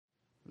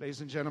Ladies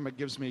and gentlemen, it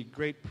gives me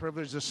great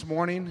privilege this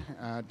morning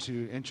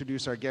to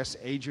introduce our guest,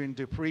 Adrian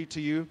Dupree,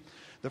 to you.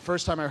 The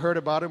first time I heard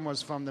about him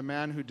was from the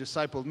man who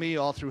discipled me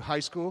all through high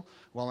school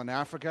while in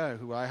Africa,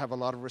 who I have a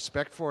lot of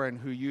respect for and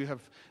who you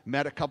have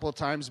met a couple of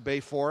times,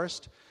 Bay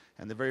Forrest.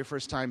 And the very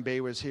first time Bay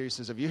was here, he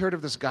says, "Have you heard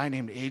of this guy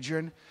named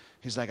Adrian?"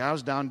 He's like, I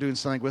was down doing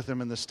something with him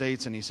in the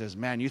States, and he says,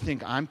 "Man, you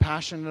think I'm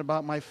passionate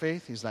about my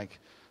faith?" He's like,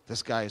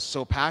 "This guy is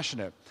so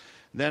passionate."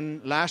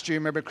 Then last year,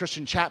 remember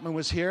Christian Chapman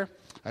was here?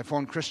 I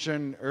phoned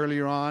Christian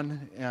earlier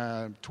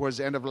on, towards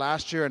the end of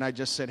last year, and I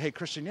just said, "Hey,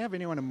 Christian, you have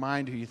anyone in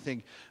mind who you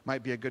think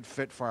might be a good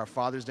fit for our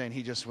Father's Day?" And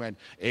he just went,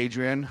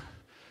 "Adrian."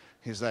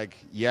 He's like,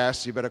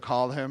 "Yes, you better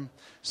call him."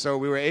 So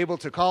we were able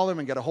to call him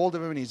and get a hold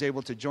of him, and he's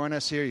able to join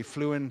us here. He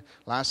flew in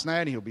last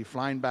night. He'll be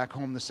flying back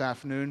home this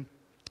afternoon.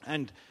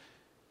 And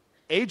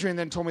Adrian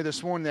then told me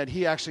this morning that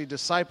he actually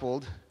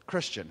discipled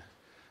Christian.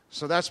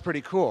 So that's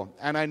pretty cool.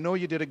 And I know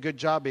you did a good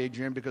job,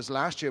 Adrian, because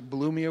last year it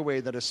blew me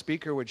away that a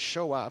speaker would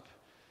show up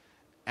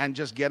and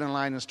just get in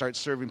line and start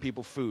serving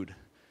people food.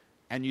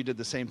 And you did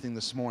the same thing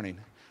this morning.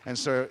 And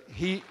so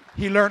he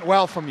learned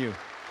well from you.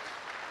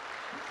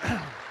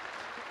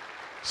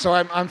 So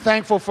I'm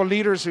thankful for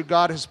leaders who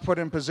God has put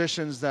in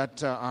positions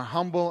that are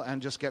humble and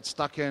just get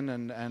stuck in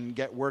and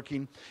get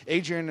working.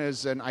 Adrian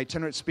is an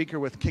itinerant speaker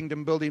with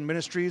Kingdom Building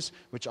Ministries,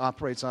 which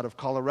operates out of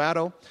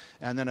Colorado.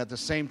 And then at the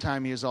same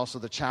time, he is also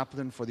the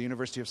chaplain for the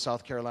University of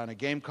South Carolina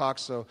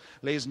Gamecocks. So,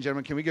 ladies and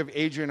gentlemen, can we give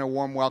Adrian a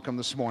warm welcome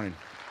this morning?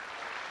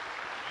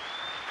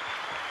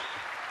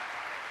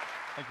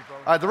 Thank you,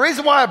 brother. The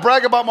reason why I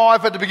brag about my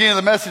wife at the beginning of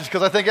the message is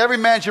because I think every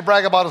man should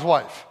brag about his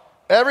wife.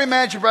 Every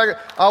man should brag.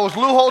 I was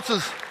Lou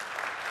Holtz's...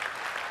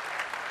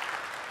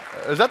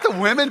 Is that the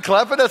women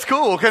clapping? That's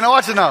cool. Okay, now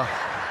watch it now.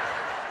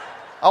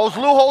 I was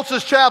Lou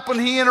Holtz's chaplain.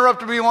 He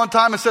interrupted me one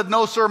time and said,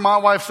 "No, sir, my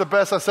wife's the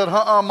best." I said,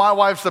 my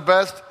wife's the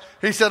best.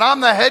 He said, "I'm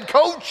the head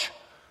coach."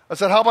 I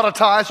said, "How about a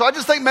tie?" So I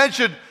just think men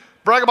should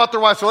brag about their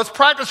wife. So let's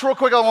practice real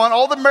quick. I want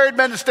all the married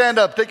men to stand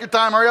up. Take your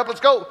time. Hurry up.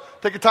 Let's go.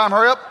 Take your time.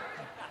 Hurry up.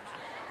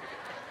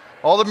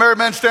 All the married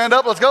men stand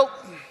up. Let's go.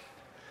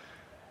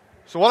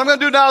 So what I'm going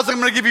to do now is I'm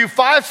going to give you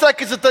 5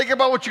 seconds to think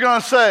about what you're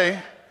going to say.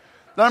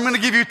 Then I'm going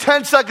to give you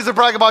 10 seconds to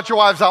brag about your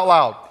wives out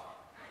loud.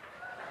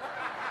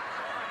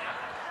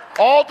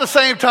 All at the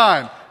same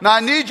time. Now, I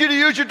need you to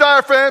use your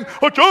diaphragm.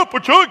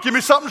 Give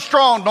me something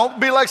strong. Don't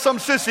be like some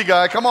sissy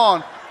guy. Come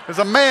on. It's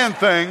a man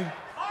thing.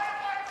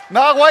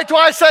 Now, wait till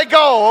I say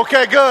go.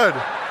 Okay, good.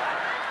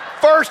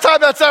 First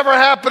time that's ever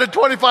happened in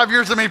 25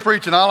 years of me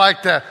preaching. I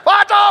like that.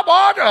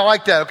 I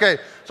like that. Okay.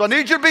 So I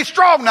need you to be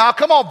strong now.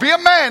 Come on. Be a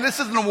man. This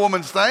isn't a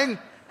woman's thing.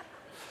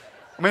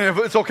 I mean,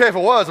 it's okay if it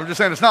was. I'm just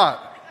saying it's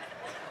not.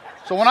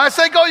 So when I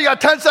say go, you got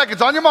 10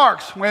 seconds. On your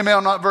marks. Wait a minute,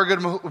 I'm not very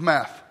good with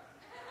math.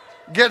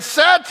 Get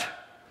set.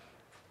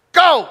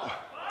 Go.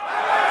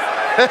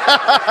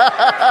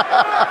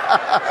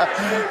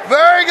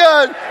 Very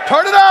good.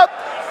 Turn it up.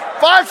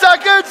 5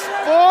 seconds.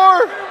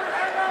 4.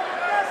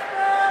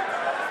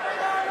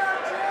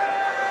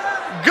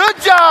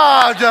 Good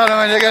job,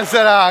 gentlemen. You can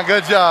sit down.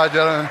 Good job,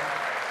 gentlemen.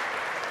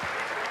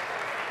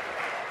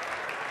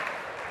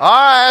 All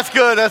right, that's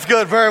good. That's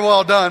good. Very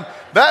well done.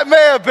 That may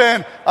have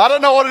been, I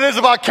don't know what it is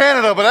about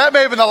Canada, but that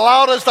may have been the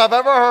loudest I've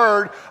ever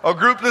heard a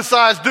group this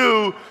size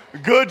do.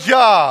 Good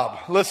job.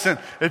 Listen,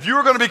 if you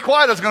were going to be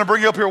quiet, I was going to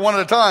bring you up here one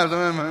at a time.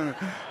 Got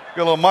a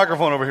little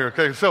microphone over here.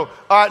 Okay, so,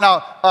 all right,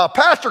 now,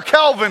 Pastor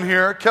Kelvin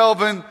here.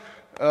 Kelvin,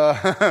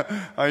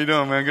 how you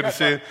doing, man? Good to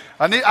see you.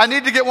 I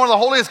need to get one of the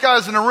holiest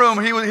guys in the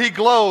room. He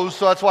glows,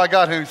 so that's why I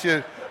got him. You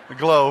see the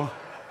glow.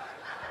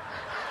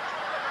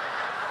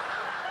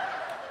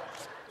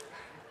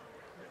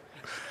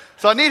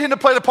 So I need him to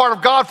play the part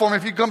of God for me.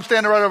 If you come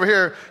stand right over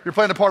here, you're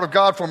playing the part of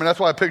God for me. That's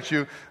why I picked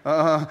you.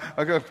 I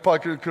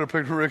probably could have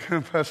picked Rick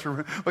and Pastor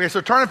Rick. Okay,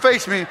 so turn and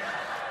face me.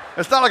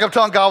 It's not like I'm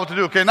telling God what to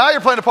do. Okay, now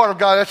you're playing the part of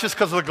God. That's just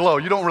because of the glow.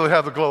 You don't really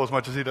have the glow as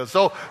much as he does.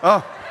 So,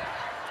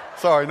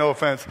 sorry, no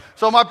offense.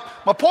 So my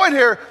point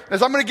here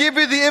is I'm going to give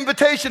you the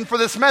invitation for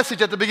this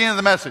message at the beginning of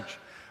the message.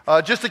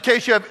 Just in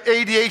case you have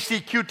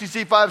ADHD,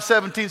 QTC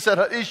 517 set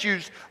of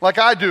issues like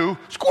I do.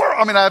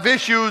 I have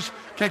issues.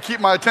 Can't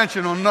keep my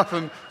attention on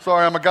nothing.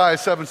 Sorry, I'm a guy,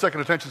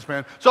 7-second attention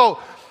span. So,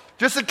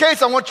 just in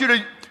case, I want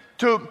you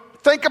to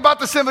think about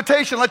this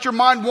invitation. Let your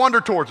mind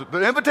wander towards it.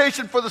 The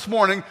invitation for this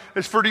morning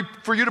is for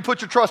you to put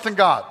your trust in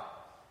God.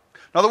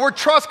 Now, the word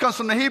trust comes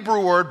from the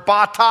Hebrew word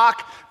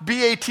batak,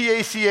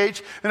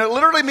 B-A-T-A-C-H, and it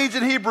literally means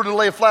in Hebrew to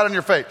lay flat on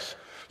your face.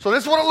 So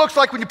this is what it looks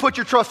like when you put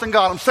your trust in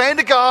God. I'm saying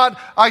to God,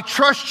 I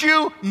trust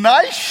you.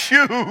 Nice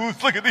shoes.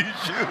 Look at these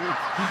shoes.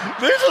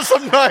 These are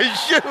some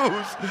nice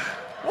shoes.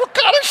 What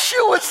kind of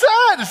shoe is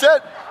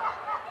that?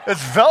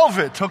 It's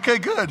velvet. Okay,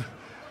 good.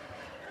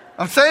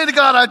 I'm saying to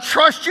God, I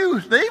trust you.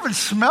 They even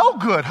smell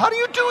good. How do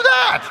you do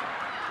that?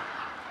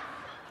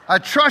 I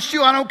trust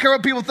you. I don't care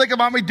what people think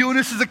about me doing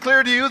this. Is it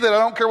clear to you that I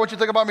don't care what you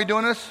think about me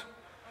doing this?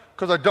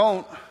 Because I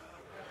don't.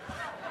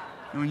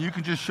 I mean, you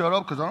can just shut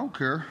up because I don't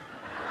care.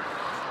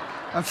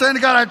 I'm saying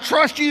to God, I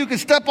trust you. You can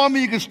step on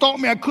me. You can stalk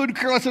me. I couldn't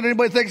care less what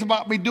anybody thinks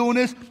about me doing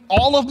this.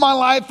 All of my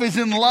life is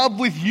in love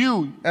with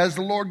you as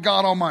the Lord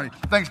God Almighty.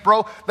 Thanks,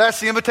 bro. That's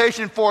the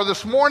invitation for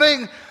this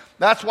morning.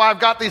 That's why I've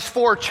got these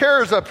 4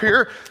 chairs up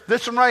here.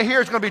 This one right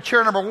here is going to be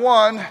chair number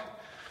 1.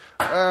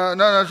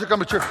 No, it's going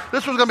to be chair.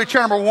 This one's going to be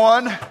chair number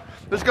 1.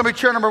 This is going to be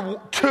chair number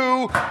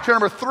 2, chair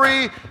number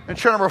 3, and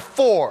chair number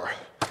 4.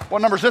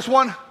 What number is this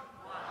one? 1.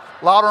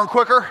 Louder and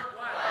quicker. 1, 2,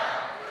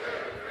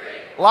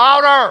 3.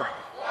 Louder. 1,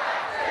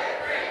 2,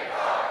 3, 4.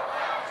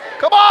 1,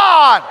 2, come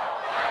on. 1,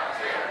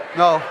 2,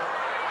 no.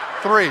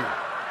 3.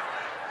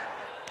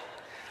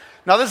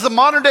 Now, this is a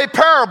modern day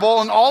parable,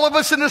 and all of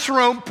us in this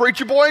room,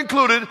 preacher boy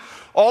included,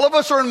 all of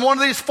us are in one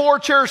of these 4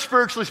 chairs,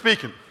 spiritually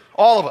speaking.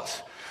 All of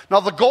us. Now,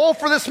 the goal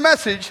for this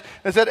message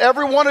is that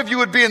every one of you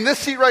would be in this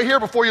seat right here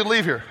before you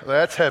leave here.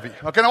 That's heavy.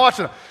 Okay, now watch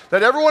it.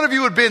 That every one of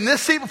you would be in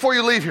this seat before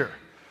you leave here.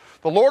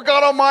 The Lord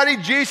God Almighty,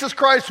 Jesus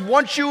Christ,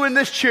 wants you in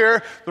this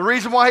chair. The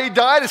reason why He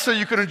died is so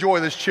you can enjoy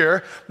this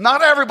chair.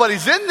 Not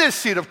everybody's in this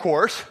seat, of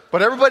course,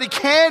 but everybody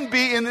can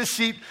be in this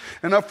seat.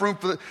 Enough room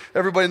for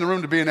everybody in the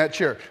room to be in that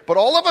chair. But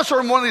all of us are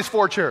in one of these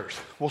 4 chairs.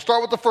 We'll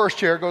start with the first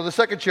chair, go to the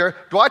second chair.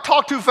 Do I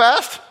talk too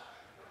fast?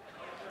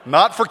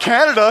 Not for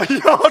Canada.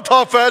 Y'all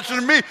talk faster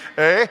than me.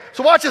 Eh?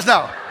 So watch this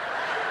now.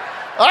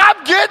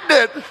 I'm getting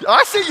it.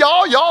 I see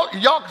y'all.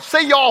 Y'all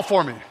say y'all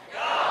for me.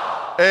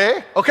 Y'all.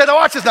 Eh? Okay, now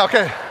watch this now.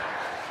 Okay.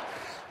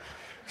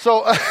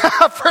 So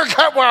I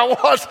forgot where I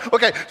was.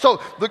 Okay,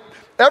 so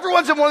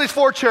everyone's in one of these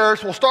 4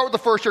 chairs. We'll start with the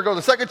first chair, go to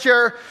the second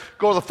chair,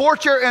 go to the fourth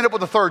chair, end up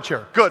with the third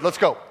chair. Good, let's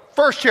go.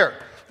 First chair.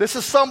 This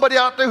is somebody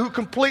out there who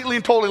completely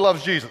and totally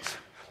loves Jesus.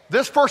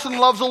 This person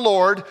loves the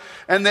Lord,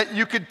 and that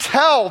you could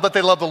tell that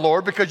they love the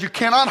Lord because you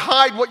cannot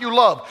hide what you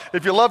love.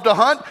 If you love to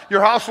hunt,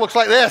 your house looks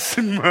like this,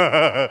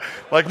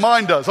 like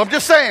mine does. I'm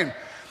just saying,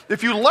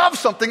 if you love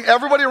something,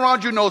 everybody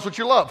around you knows what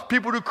you love.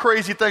 People do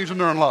crazy things when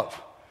they're in love.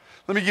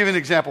 Let me give you an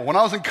example. When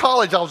I was in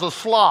college, I was a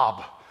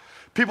slob.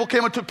 People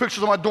came and took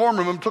pictures of my dorm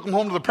room and took them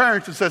home to the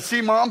parents and said,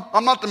 see, Mom,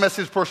 I'm not the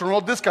messiest person in the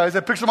world. This guy's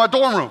that picture of my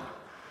dorm room.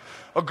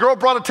 A girl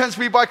brought a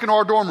 10-speed bike into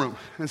our dorm room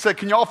and said,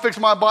 can y'all fix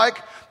my bike?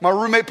 My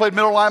roommate played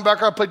middle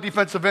linebacker. I played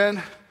defensive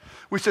end.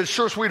 We said,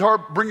 sure,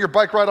 sweetheart, bring your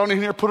bike right on in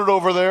here, put it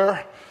over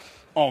there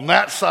on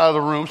that side of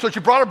the room. So she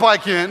brought her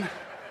bike in.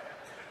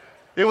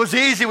 It was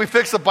easy. We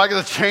fixed the bike and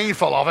the chain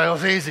fell off. It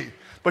was easy.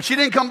 But she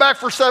didn't come back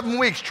for 7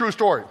 weeks. True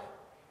story.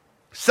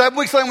 7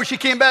 weeks later when she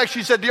came back,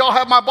 she said, do y'all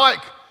have my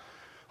bike?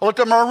 I looked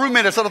at my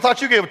roommate. I said, I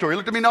thought you gave it to her. He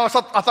looked at me, no, I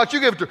thought you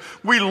gave it to her.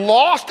 We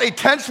lost a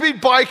 10-speed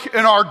bike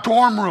in our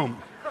dorm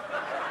room.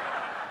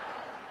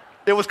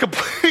 It was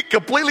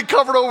completely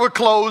covered over with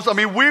clothes. I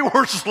mean, we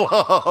were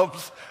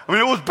slobs. I mean,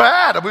 it was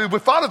bad. I mean, we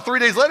found it 3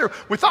 days later.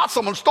 We thought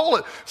someone stole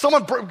it.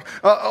 Someone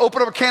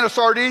opened up a can of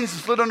sardines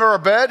and slid under our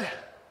bed,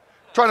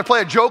 trying to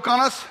play a joke on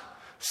us.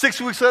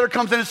 6 weeks later,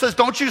 comes in and says,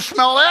 don't you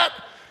smell that?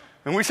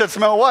 And we said,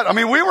 smell what? I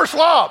mean, we were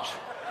slobs.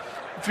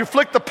 If you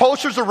flick the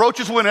posters, the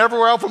roaches went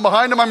everywhere out from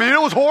behind them. I mean,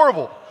 it was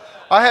horrible.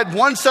 I had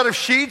 1 set of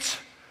sheets,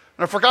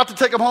 and I forgot to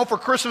take them home for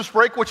Christmas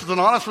break, which is an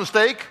honest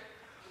mistake.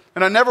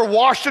 And I never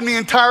washed them the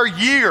entire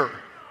year.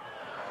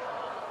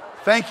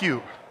 Thank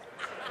you.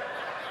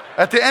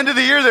 At the end of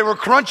the year, they were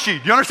crunchy.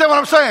 Do you understand what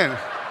I'm saying?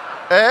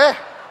 Eh?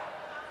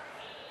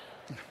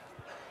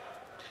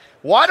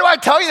 Why do I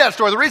tell you that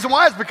story? The reason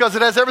why is because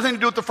it has everything to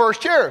do with the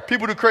first chair.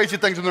 People do crazy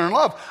things when they're in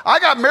love.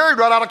 I got married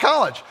right out of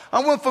college.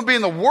 I went from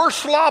being the worst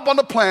slob on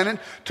the planet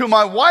to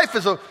my wife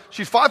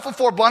she's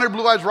 5'4", blonde-haired,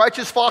 blue eyes,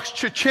 righteous fox,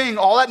 cha-ching,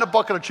 all that in a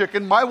bucket of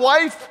chicken. My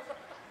wife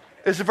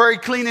is a very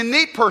clean and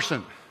neat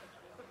person.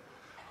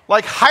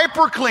 Like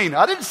hyper clean.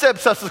 I didn't say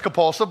obsessive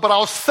compulsive, but I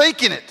was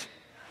thinking it.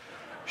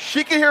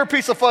 She can hear a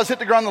piece of fuzz hit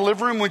the ground in the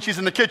living room when she's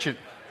in the kitchen.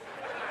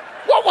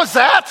 What was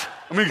that?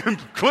 I mean,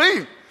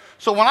 clean.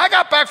 So when I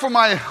got back from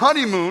my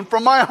honeymoon,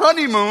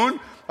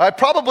 I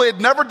probably had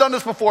never done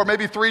this before,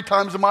 maybe 3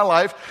 times in my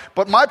life,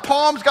 but my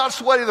palms got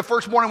sweaty the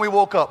first morning we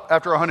woke up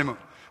after our honeymoon,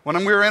 when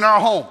we were in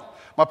our home.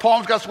 My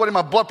palms got sweaty,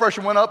 my blood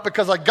pressure went up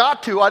because I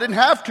didn't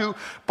have to,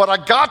 but I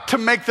got to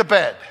make the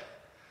bed.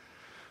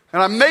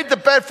 And I made the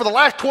bed for the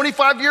last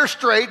 25 years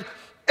straight.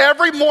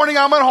 Every morning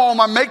I'm at home,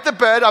 I make the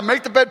bed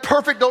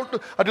perfect.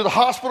 I do the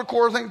hospital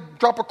cord thing,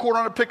 drop a cord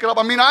on it, pick it up.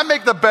 I mean, I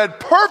make the bed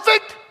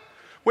perfect.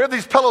 We have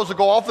these pillows that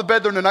go off the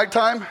bed during the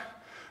nighttime, and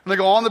they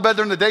go on the bed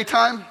during the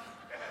daytime.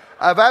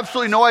 I have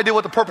absolutely no idea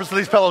what the purpose of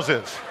these pillows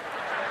is.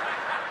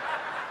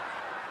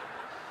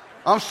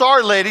 I'm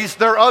sorry, ladies,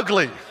 they're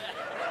ugly.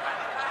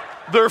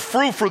 They're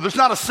frou-frou. There's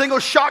not a single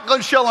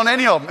shotgun shell on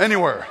any of them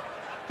anywhere.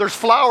 There's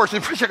flowers.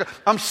 I'm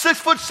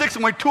 6'6"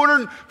 and weigh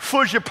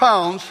 240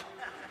 pounds.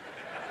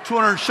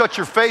 200 shut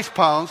your face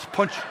pounds.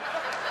 Punch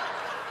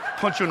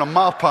you in the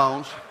mouth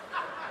pounds.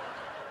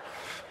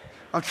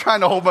 I'm trying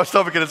to hold my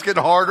stomach and it's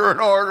getting harder and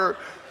harder.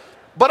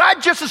 But I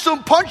just as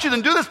soon punch you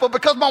than do this. But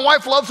because my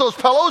wife loves those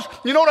pillows,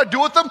 you know what I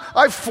do with them?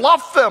 I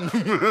fluff them.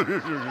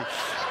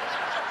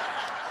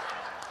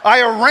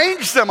 I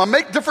arrange them. I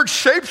make different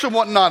shapes and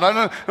whatnot.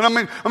 I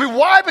mean,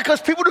 why?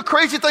 Because people do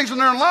crazy things when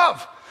they're in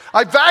love.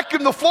 I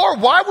vacuum the floor.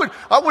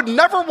 I would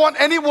never want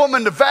any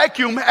woman to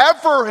vacuum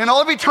ever. In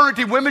all of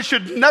eternity, women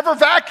should never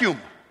vacuum.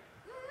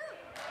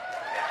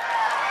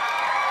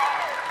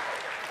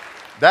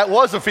 That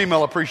was a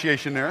female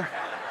appreciation there.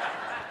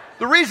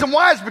 The reason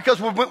why is because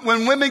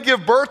when women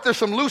give birth, there's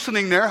some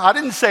loosening there. I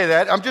didn't say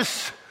that. I'm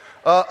just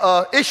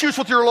issues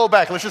with your low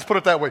back. Let's just put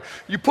it that way.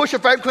 You push a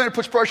vacuum cleaner, it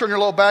puts pressure on your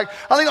low back.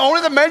 I think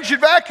only the men should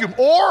vacuum,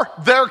 or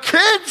their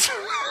kids.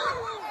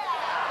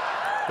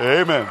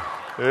 Amen.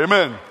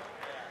 Amen.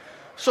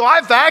 So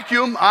I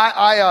vacuum,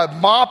 I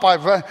mop,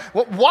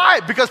 why?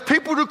 Because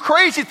people do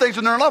crazy things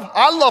when they're in love.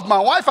 I love my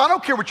wife. I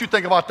don't care what you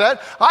think about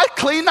that. I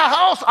clean the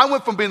house. I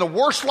went from being the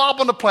worst slob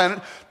on the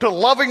planet to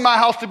loving my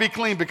house to be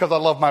clean because I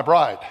love my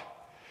bride.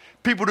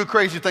 People do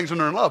crazy things when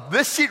they're in love.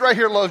 This seat right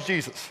here loves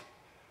Jesus.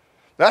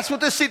 That's what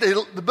this seat,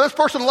 this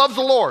person loves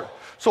the Lord.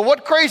 So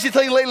what crazy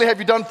thing lately have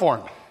you done for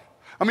him?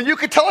 I mean, you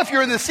can tell if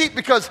you're in this seat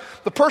because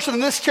the person in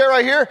this chair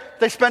right here,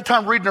 they spend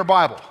time reading their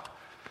Bible.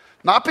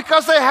 Not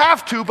because they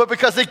have to, but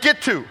because they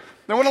get to.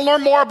 They want to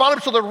learn more about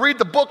him, so they read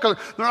the book. They're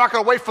not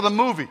going to wait for the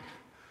movie.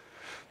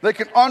 They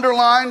can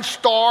underline,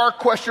 star,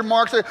 question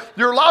marks.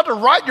 You're allowed to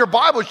write your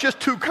Bible. It's just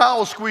two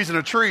cows squeezing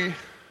a tree.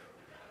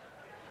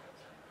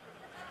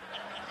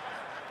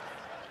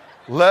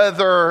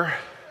 Leather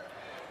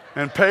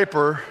and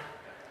paper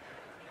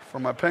for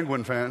my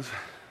Penguin fans.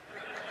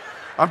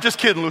 I'm just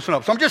kidding, loosen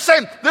up. So I'm just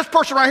saying, this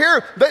person right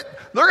here, they're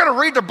going to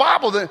read the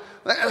Bible.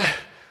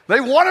 They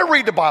want to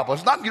read the Bible.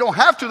 It's not, you don't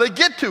have to, they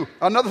get to.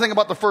 Another thing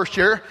about the first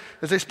chair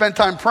is they spend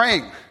time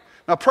praying.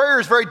 Now, prayer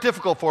is very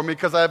difficult for me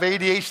because I have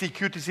ADHD,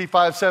 QTC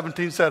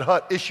 517, said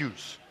hut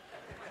issues.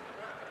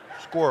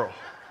 Squirrel.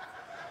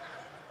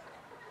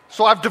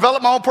 So I've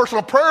developed my own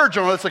personal prayer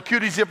journal. It's a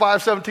QTC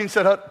 517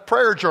 said hut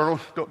prayer journal.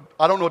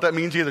 I don't know what that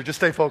means either. Just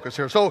stay focused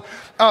here. So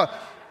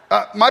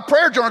my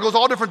prayer journal goes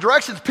all different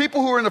directions.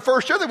 People who are in the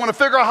first year, they want to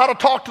figure out how to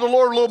talk to the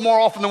Lord a little more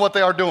often than what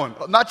they are doing.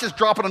 Not just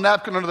dropping a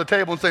napkin under the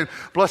table and saying,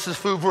 bless this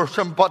food for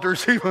some butter.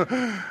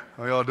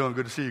 How y'all doing?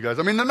 Good to see you guys.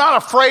 I mean, they're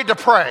not afraid to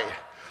pray.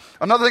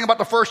 Another thing about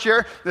the first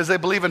year is they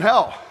believe in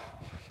hell.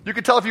 You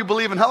can tell if you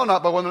believe in hell or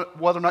not by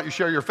whether or not you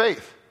share your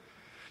faith.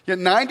 Yet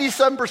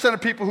 97%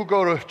 of people who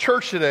go to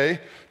church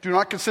today do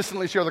not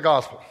consistently share the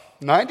gospel.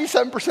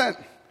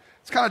 97%.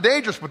 It's kind of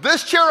dangerous. But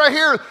this chair right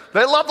here,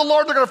 they love the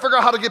Lord. They're going to figure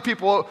out how to get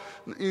people,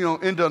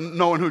 into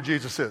knowing who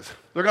Jesus is.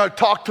 They're going to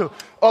talk to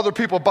other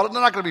people about it.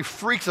 They're not going to be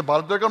freaks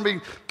about it. They're going to be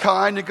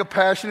kind and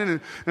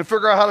compassionate and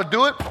figure out how to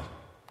do it.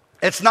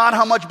 It's not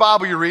how much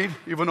Bible you read,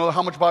 even though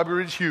how much Bible you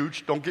read is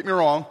huge. Don't get me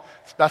wrong.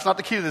 That's not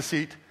the key to this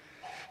seat.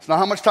 It's not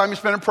how much time you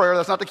spend in prayer.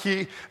 That's not the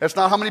key. It's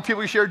not how many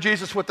people you share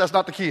Jesus with. That's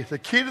not the key. The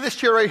key to this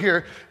chair right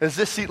here is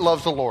this seat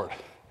loves the Lord.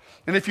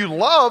 And if you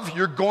love,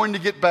 you're going to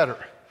get better.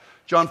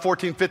 John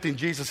 14:15,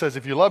 Jesus says,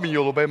 if you love me,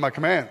 you'll obey my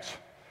commands.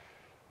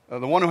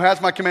 The one who has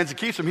my commands and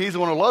keeps them, he's the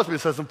one who loves me,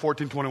 it says in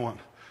 14:21.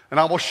 And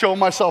I will show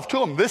myself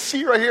to him. This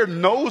seat right here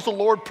knows the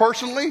Lord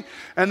personally,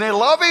 and they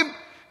love him.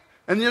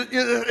 And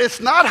it's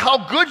not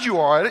how good you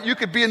are at it. You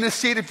could be in this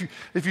seat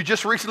if you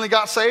just recently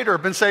got saved or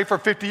have been saved for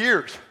 50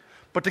 years.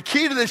 But the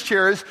key to this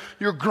chair is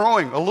you're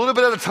growing a little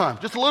bit at a time.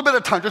 Just a little bit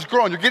at a time, just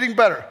growing. You're getting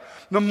better.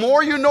 The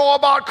more you know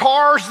about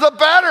cars, the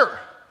better.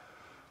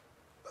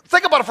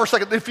 Think about it for a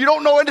second. If you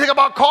don't know anything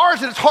about cars,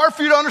 then it's hard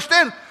for you to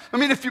understand. I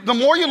mean, the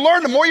more you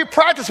learn, the more you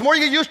practice, the more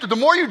you get used to it, the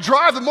more you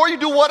drive, the more you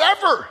do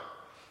whatever,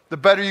 the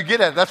better you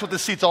get at it. That's what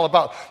this seat's all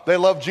about. They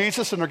love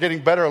Jesus, and they're getting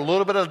better a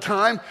little bit at a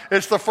time.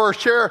 It's the first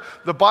chair.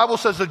 The Bible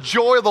says the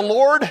joy of the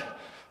Lord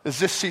is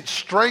this seat's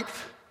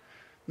strength.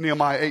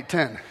 Nehemiah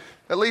 8:10.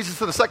 That leads us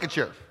to the second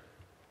chair.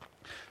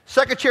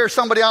 Second chair is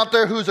somebody out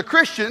there who's a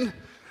Christian.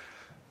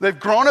 They've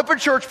grown up in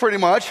church pretty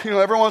much,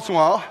 every once in a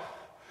while.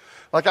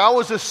 Like I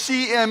was a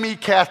CME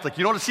Catholic.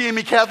 You know what a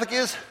CME Catholic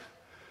is?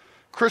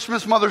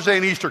 Christmas, Mother's Day,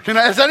 and Easter.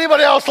 Is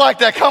anybody else like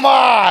that? Come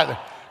on.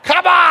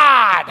 Come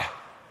on.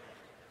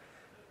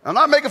 I'm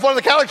not making fun of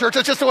the Catholic Church.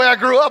 That's just the way I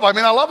grew up. I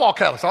mean, I love all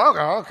Catholics. I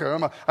don't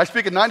care. I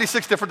speak in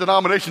 96 different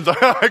denominations.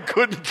 I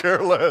couldn't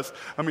care less.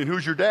 I mean,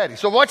 who's your daddy?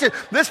 So watch it.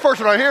 This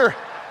person right here,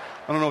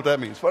 I don't know what that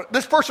means. But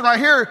this person right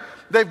here,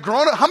 they've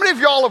grown up. How many of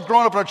y'all have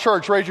grown up in a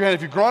church? Raise your hand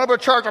if you've grown up in a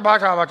church.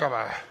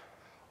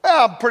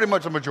 Yeah, pretty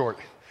much a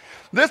majority.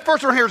 This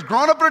person right here has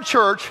grown up in a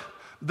church.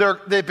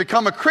 They've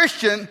become a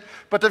Christian,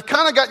 but they've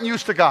kind of gotten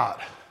used to God.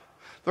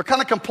 They're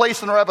kind of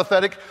complacent or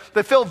apathetic.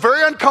 They feel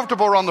very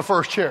uncomfortable around the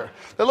first chair.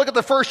 They look at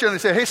the first chair and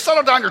they say, hey,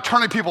 settle down, you're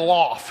turning people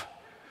off.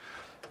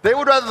 They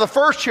would rather the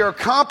first chair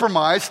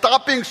compromise,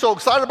 stop being so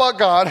excited about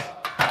God,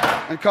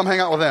 and come hang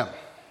out with them.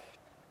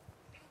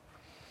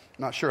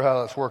 Not sure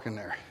how that's working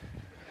there.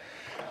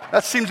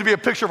 That seems to be a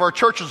picture of our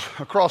churches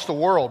across the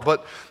world.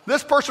 But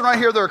this person right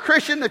here, they're a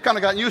Christian. They've kind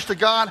of gotten used to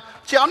God.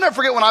 See, I'll never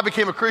forget when I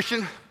became a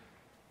Christian.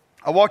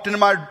 I walked into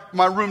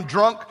my room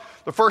drunk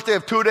the first day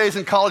of 2 days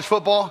in college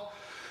football.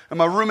 And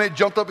my roommate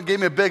jumped up and gave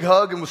me a big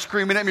hug and was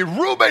screaming at me,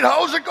 roommate,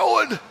 how's it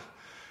going?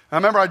 I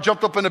remember I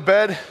jumped up into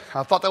bed.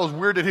 I thought that was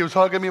weird that he was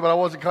hugging me, but I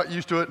wasn't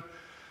used to it.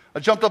 I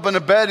jumped up into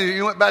bed and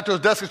he went back to his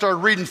desk and started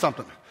reading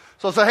something.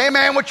 So I said, hey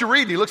man, what you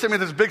reading? He looks at me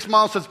with this big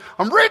smile and says,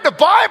 I'm reading the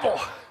Bible.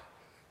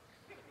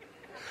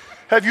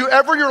 Have you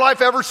ever in your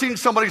life ever seen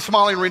somebody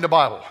smiling reading the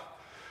Bible?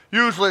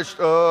 Usually it's,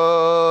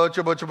 I'm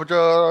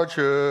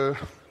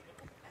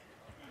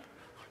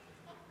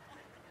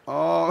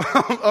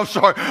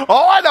sorry.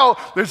 All I know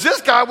is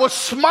this guy was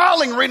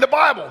smiling reading the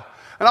Bible.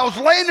 And I was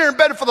laying there in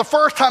bed for the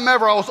first time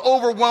ever. I was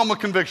overwhelmed with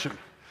conviction.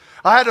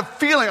 I had a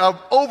feeling, an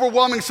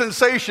overwhelming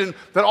sensation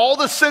that all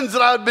the sins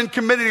that I had been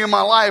committing in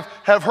my life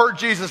have hurt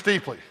Jesus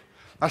deeply.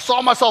 I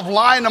saw myself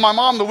lying to my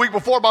mom the week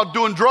before about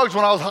doing drugs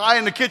when I was high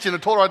in the kitchen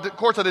and told her, of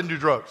course I didn't do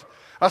drugs.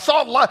 I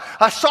saw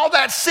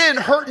that sin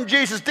hurting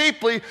Jesus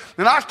deeply,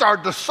 and I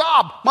started to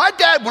sob. My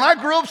dad, when I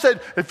grew up, said,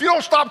 if you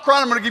don't stop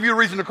crying, I'm going to give you a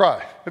reason to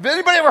cry. Have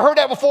anybody ever heard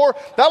that before?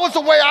 That was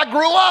the way I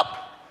grew up.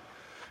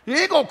 You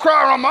ain't going to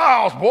cry around my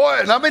house, boy.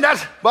 And I mean,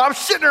 but I'm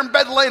sitting there in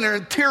bed laying there,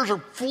 and tears are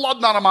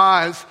flooding out of my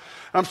eyes.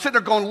 And I'm sitting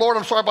there going, Lord,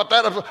 I'm sorry about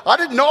that. I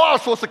didn't know I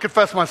was supposed to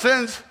confess my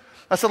sins.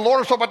 I said, Lord,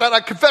 I'm sorry about that.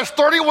 I confessed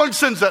 31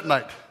 sins that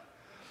night.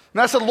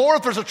 And I said, Lord,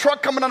 if there's a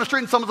truck coming down the street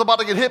and someone's about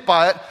to get hit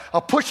by it,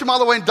 I'll push him out of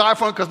the way and die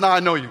for him because now I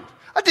know you.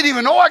 I didn't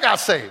even know I got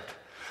saved.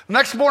 The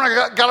next morning,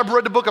 I got up and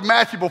read the book of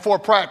Matthew before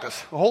practice.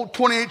 The whole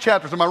 28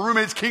 chapters in my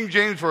roommate's King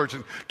James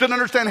Version. Didn't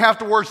understand half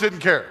the words, didn't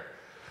care.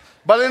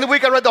 By the end of the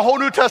week, I read the whole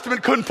New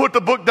Testament, couldn't put the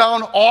book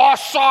down.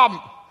 Awesome.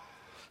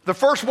 The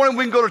first morning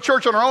we can go to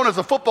church on our own as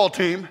a football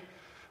team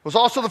was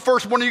also the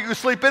first morning you could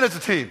sleep in as a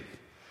team.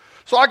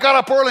 So I got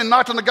up early and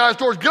knocked on the guys'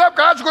 doors. Get up,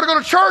 guys, we're going to go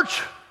to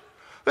church.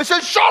 They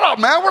said, shut up,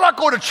 man. We're not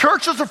going to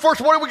church. This is the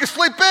first morning we can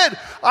sleep in.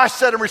 I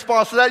said in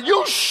response to that,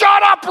 you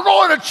shut up. We're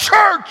going to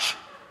church.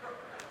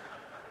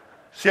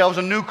 See, I was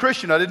a new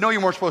Christian. I didn't know you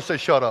weren't supposed to say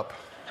shut up.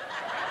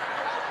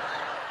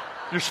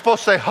 You're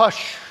supposed to say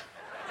hush.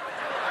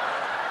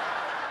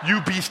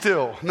 You be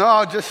still.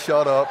 No, just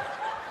shut up.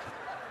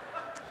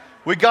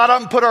 We got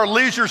up and put our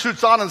leisure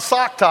suits on and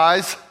sock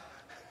ties.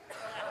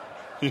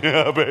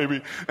 Yeah,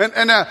 baby.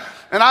 And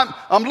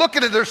I'm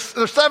looking at, there's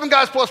 7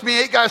 guys plus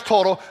me, 8 guys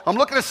total. I'm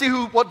looking to see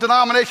what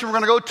denomination we're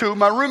going to go to.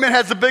 My roommate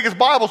has the biggest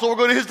Bible, so we're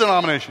going to his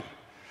denomination.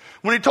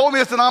 When he told me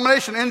his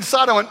denomination,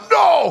 inside I went,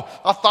 no!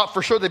 I thought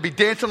for sure they'd be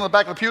dancing on the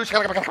back of the pews,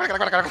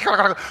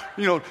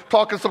 you know,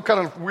 talking some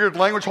kind of weird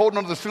language, holding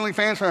onto the ceiling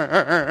fans.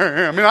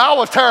 I mean, I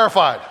was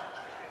terrified.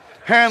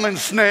 Handling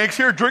snakes.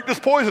 Here, drink this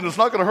poison. It's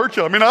not going to hurt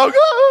you. I mean,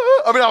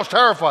 I was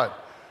terrified.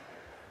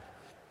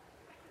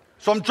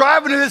 So I'm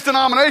driving to his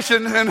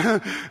denomination, and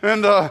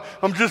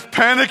I'm just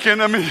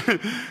panicking. I mean,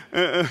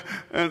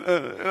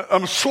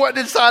 I'm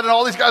sweating inside, and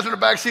all these guys are in the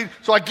back seat.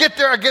 So I get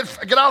there, I get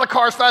out of the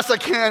car as fast as I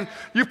can.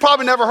 You've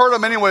probably never heard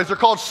of them anyways. They're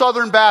called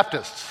Southern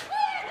Baptists.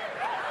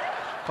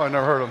 Probably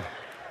never heard of them.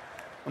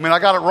 I mean, I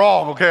got it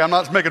wrong, okay? I'm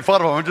not making fun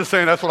of them. I'm just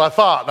saying that's what I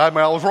thought. I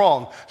was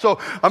wrong. So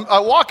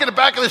I walk in the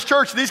back of this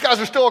church, and these guys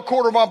are still a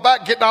quarter mile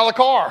back getting out of the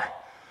car.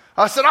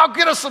 I said, I'll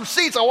get us some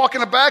seats. I walk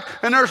in the back,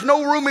 and there's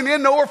no room in the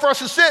end, nowhere for us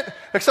to sit,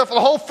 except for the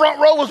whole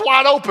front row was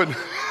wide open.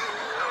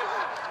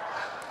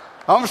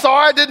 I'm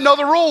sorry, I didn't know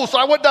the rules. So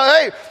I went down,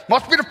 hey,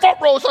 must be the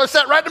front row. So I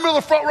sat right in the middle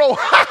of the front row.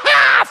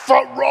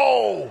 Front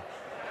row.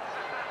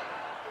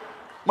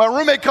 My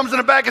roommate comes in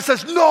the back and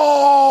says,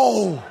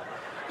 no,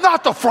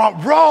 not the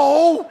front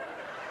row.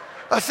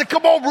 I said,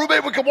 come on,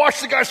 roommate, we can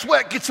watch the guy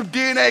sweat, get some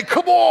DNA.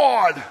 Come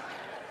on.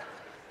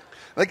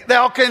 Like,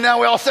 okay, now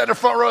we all sat in the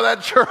front row of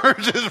that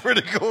church. It's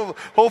pretty cool.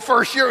 Whole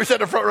first year we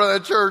sat in the front row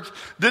of that church.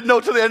 Didn't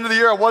know till the end of the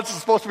year I wasn't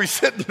supposed to be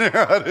sitting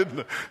there. I didn't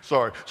know.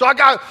 Sorry. So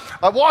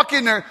I walk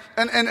in there,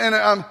 and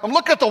I'm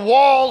looking at the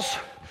walls.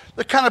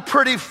 They're kind of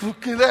pretty.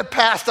 They had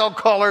pastel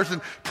colors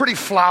and pretty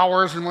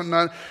flowers and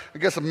whatnot. I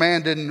guess a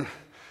man didn't,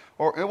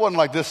 or it wasn't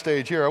like this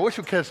stage here. I wish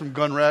we had some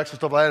gun racks and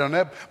stuff like that on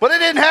that. But it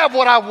didn't have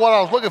what I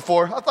was looking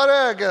for. I thought,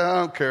 I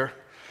don't care.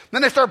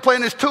 Then they started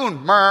playing this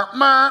tune. Mer,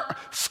 mer,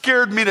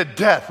 scared me to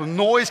death. The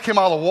noise came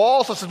out of the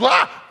wall. So I said,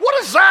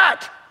 what is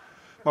that?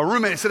 My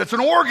roommate said, it's an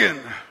organ.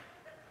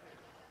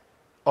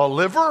 A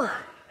liver?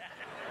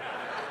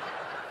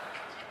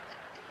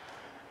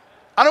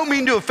 I don't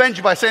mean to offend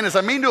you by saying this.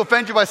 I mean to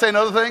offend you by saying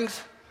other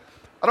things.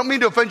 I don't mean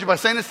to offend you by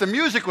saying this. The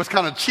music was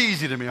kind of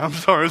cheesy to me. I'm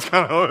sorry. It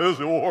was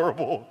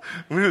horrible.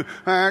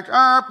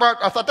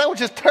 I thought that was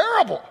just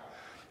terrible.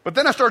 But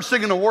then I started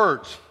singing the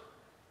words.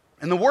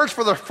 And the words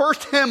for the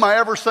first hymn I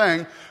ever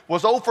sang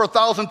was, oh, for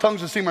 1,000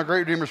 tongues to sing my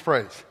great Redeemer's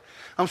praise.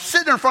 I'm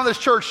sitting in front of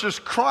this church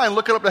just crying,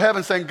 looking up to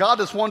heaven, saying, God,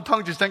 this one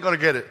tongue just ain't going to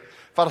get it.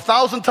 If I had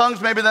 1,000 tongues,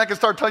 maybe then I can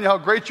start telling you how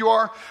great you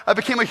are. I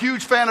became a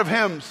huge fan of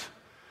hymns.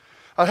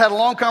 I had a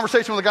long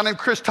conversation with a guy named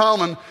Chris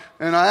Tallman,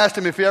 and I asked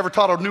him if he ever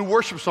taught a new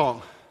worship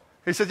song.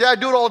 He said, yeah, I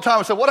do it all the time.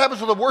 I said, what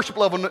happens with the worship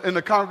level in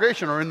the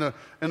congregation or in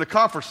the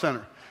conference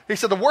center? He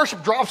said, the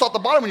worship drops out the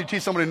bottom when you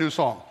teach somebody a new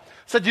song. I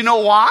said, you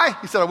know why?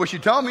 He said, I wish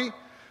you'd tell me.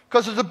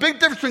 Because there's a big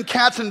difference between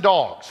cats and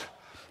dogs.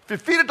 If you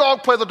feed a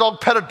dog, play the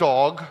dog, pet a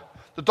dog,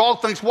 the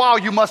dog thinks, wow,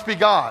 you must be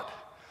God.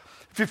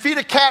 If you feed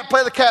a cat,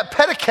 play the cat,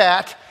 pet a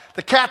cat,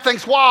 the cat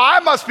thinks, wow, I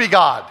must be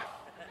God.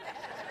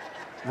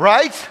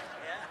 Right?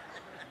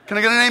 Can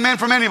I get an amen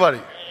from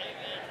anybody?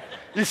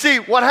 You see,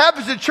 what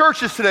happens in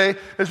churches today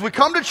is we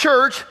come to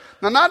church,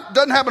 now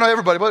doesn't happen to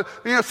everybody, but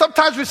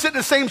sometimes we sit in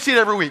the same seat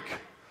every week.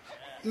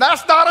 And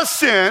that's not a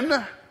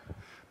sin,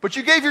 but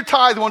you gave your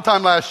tithe one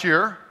time last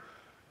year.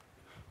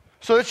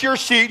 So it's your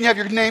seat, and you have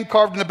your name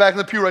carved in the back of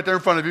the pew right there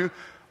in front of you.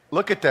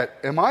 Look at that.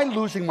 Am I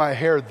losing my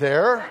hair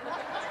there?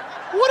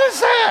 What is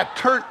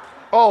that?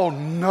 Oh,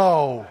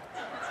 no.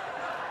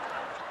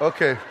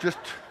 Okay, just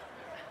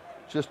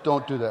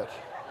don't do that.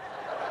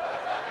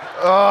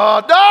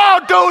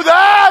 Don't do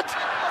that!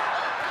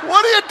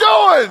 What are you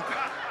doing?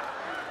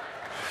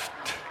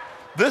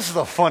 This is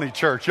a funny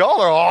church.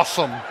 Y'all are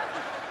awesome.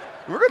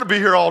 We're going to be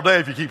here all day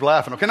if you keep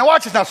laughing. Okay, now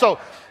watch this now. So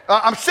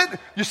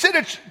you sit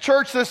at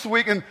church this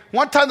week, and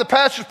one time the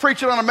pastor's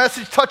preaching on a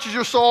message, touches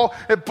your soul,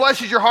 it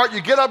blesses your heart.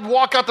 You get up,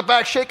 walk out the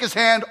back, shake his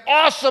hand.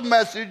 Awesome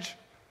message.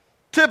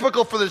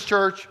 Typical for this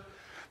church.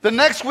 The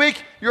next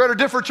week, you're at a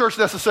different church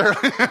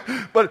necessarily,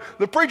 but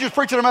the preacher's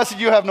preaching a message,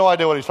 you have no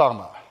idea what he's talking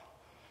about.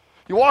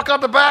 You walk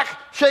out the back,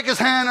 shake his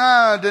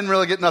hand, didn't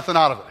really get nothing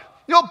out of it.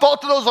 You know what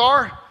both of those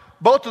are?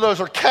 Both of those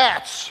are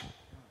cats.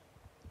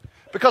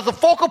 Because the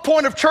focal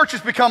point of church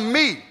has become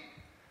me.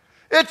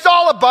 It's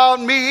all about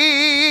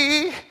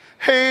me,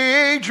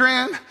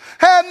 Adrian,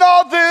 and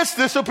all this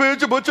it's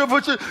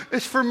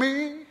for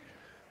me.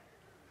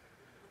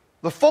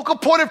 The focal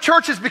point of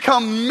church has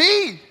become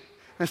me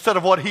instead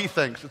of what he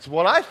thinks. It's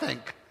what I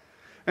think.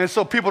 And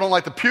so people don't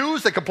like the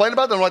pews. They complain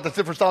about it. They don't like the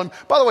different style.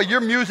 By the way, your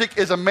music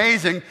is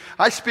amazing.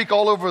 I speak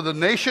all over the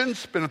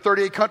nations. Been in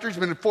 38 countries.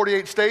 Been in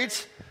 48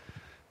 states.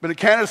 Been in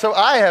Canada. So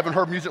I haven't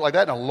heard music like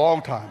that in a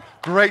long time.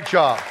 Great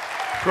job.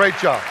 Great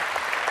job.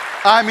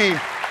 I mean,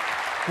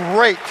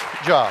 great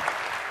job.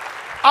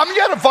 I mean,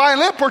 you had a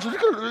violin person.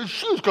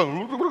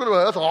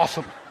 That's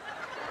awesome.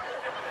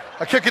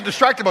 I can't get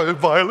distracted by the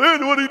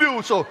violin. What do you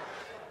do? So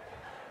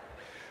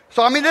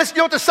I mean, you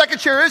know what the second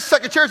chair is?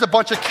 Second chair is a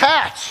bunch of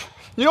cats.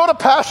 You know what a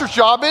pastor's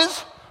job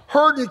is?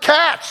 Herding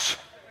cats.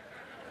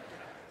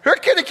 Here,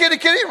 kitty.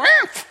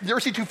 You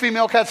ever see two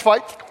female cats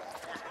fight?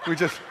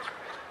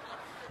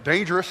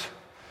 Dangerous.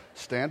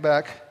 Stand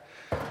back.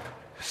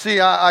 See,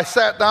 I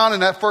sat down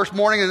in that first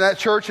morning in that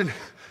church, and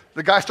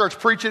the guy starts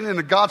preaching in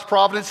God's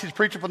providence. He's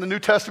preaching from the New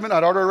Testament.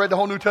 I'd already read the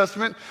whole New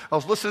Testament. I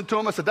was listening to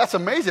him. I said, that's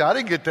amazing. I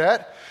didn't get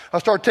that. I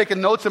started taking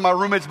notes in my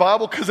roommate's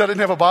Bible because I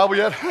didn't have a Bible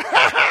yet.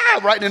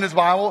 Writing in his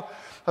Bible.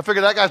 I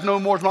figured that guy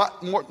knows more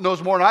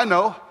than I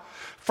know.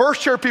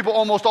 First chair people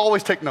almost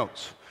always take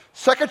notes.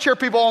 Second chair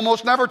people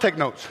almost never take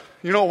notes.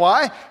 You know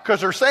why? Because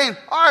they're saying,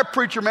 all right,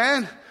 preacher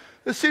man,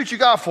 let's see what you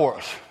got for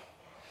us.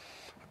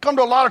 Come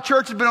to a lot of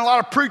churches, been a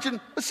lot of preaching.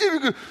 Let's see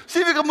if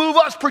you can move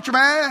us, preacher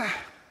man.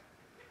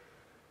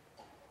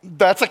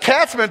 That's a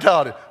cat's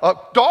mentality. A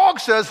dog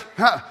says,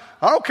 I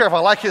don't care if I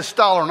like his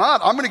style or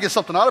not. I'm going to get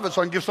something out of it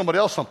so I can give somebody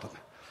else something.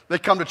 They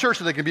come to church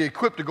so they can be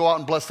equipped to go out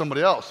and bless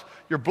somebody else.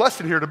 You're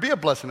blessed in here to be a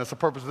blessing. That's the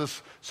purpose of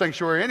this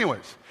sanctuary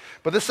anyways.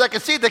 But this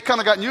second seat, they kind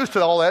of gotten used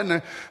to all that.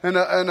 And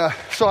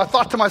so I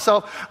thought to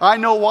myself, I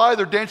know why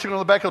they're dancing on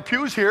the back of the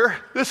pews here.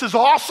 This is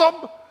awesome.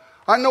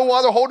 I know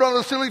why they're holding on to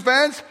the ceiling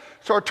fans.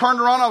 So I turned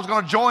around, I was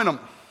going to join them.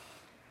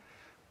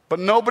 But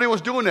nobody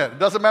was doing that. It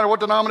doesn't matter what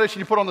denomination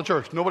you put on the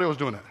church. Nobody was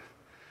doing that.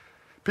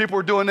 People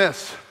were doing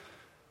this.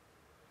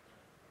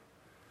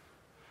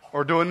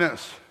 Or doing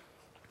this.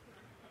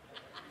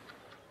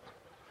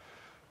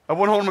 I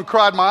went home and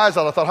cried my eyes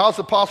out. I thought, how is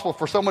it possible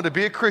for someone to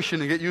be a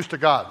Christian and get used to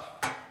God?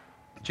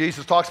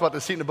 Jesus talks about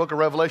this seat in the book of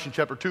Revelation,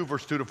 chapter 2,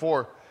 verse 2 to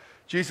 4.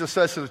 Jesus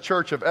says to the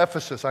church of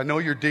Ephesus, I know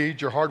your deeds,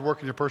 your hard work,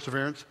 and your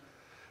perseverance.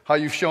 How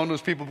you've shown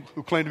those people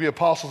who claim to be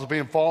apostles of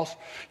being false.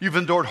 You've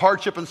endured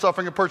hardship and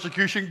suffering and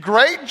persecution.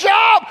 Great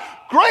job!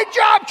 Great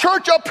job,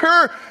 church up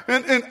here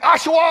in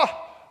Oshawa,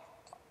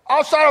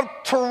 outside of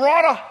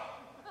Toronto.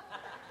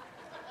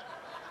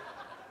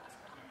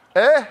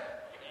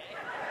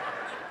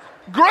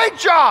 Great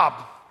job.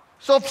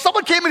 So if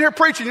someone came in here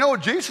preaching, you know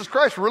what, Jesus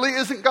Christ really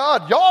isn't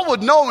God, y'all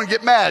would know and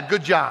get mad.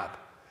 Good job.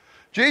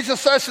 Jesus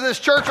says to this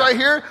church right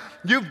here,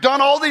 you've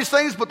done all these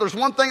things, but there's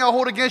one thing I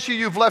hold against you,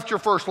 you've left your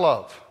first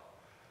love.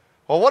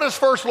 Well, what is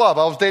first love?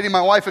 I was dating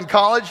my wife in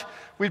college.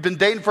 We'd been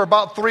dating for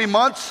about 3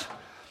 months.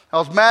 I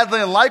was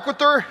madly in like with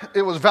her.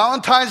 It was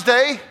Valentine's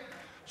Day,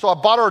 so I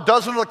bought her a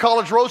dozen of the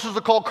college roses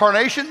they're called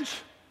carnations.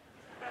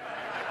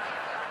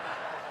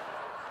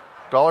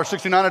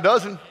 $1.69 a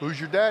dozen. Who's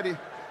your daddy?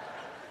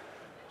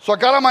 So I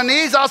got on my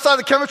knees outside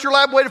the chemistry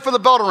lab waiting for the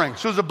bell to ring.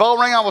 As soon as the bell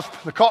rang,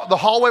 the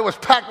hallway was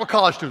packed with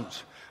college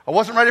students. I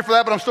wasn't ready for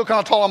that, but I'm still kind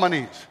of tall on my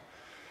knees.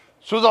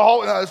 So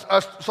I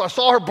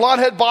saw her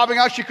blonde head bobbing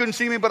out. She couldn't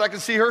see me, but I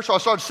could see her. So I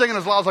started singing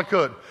as loud as I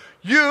could.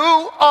 You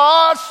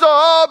are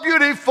so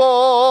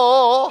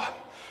beautiful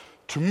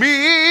to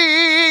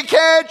me,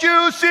 can't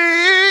you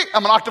see?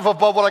 I'm an octave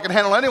above what I can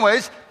handle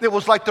anyways. It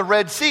was like the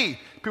Red Sea.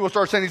 People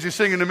started saying, is he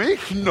singing to me?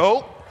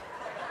 No.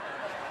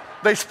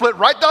 They split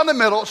right down the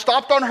middle,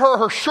 stopped on her.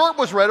 Her shirt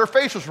was red, her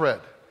face was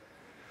red.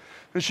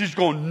 And she's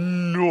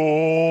going,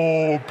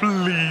 no,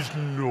 please,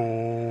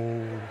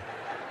 no.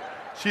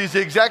 She's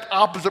the exact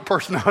opposite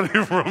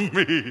personality from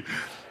me.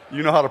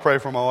 You know how to pray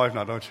for my wife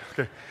now, don't you?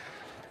 Okay.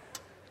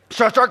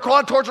 So I start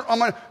crawling towards her. I'm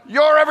like,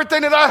 you're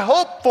everything that I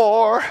hope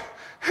for,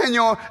 and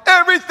you're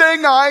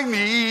everything I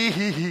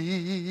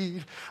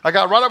need. I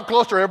got right up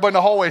close to her. Everybody in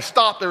the hallway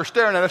stopped. They were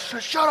staring at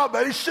us. Shut up,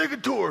 man. He's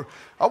singing to her.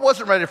 I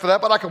wasn't ready for that,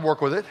 but I could work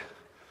with it.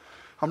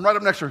 I'm right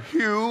up next to her.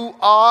 You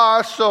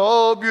are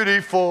so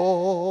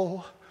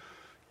beautiful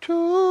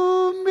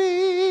to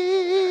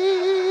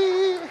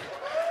me.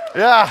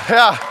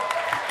 Yeah.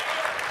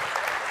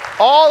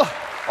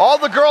 All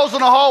the girls in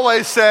the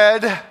hallway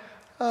said,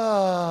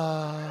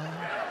 all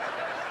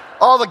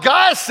the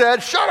guys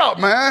said, shut up,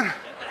 man.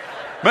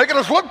 Making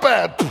us look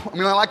bad. I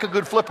mean, I like a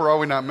good flipper, are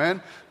we not,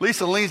 man?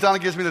 Lisa leans down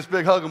and gives me this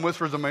big hug and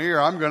whispers in my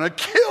ear, I'm going to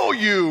kill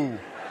you.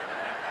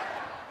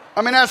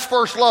 I mean, that's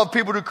first love.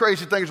 People do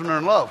crazy things when they're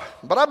in love.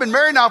 But I've been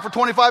married now for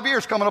 25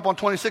 years, coming up on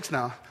 26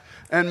 now.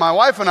 And my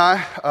wife and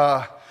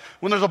I,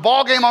 when there's a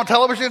ball game on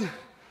television,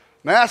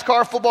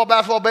 NASCAR, football,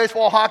 basketball,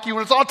 baseball, hockey,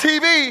 when it's on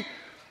TV,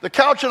 the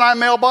couch and I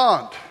mail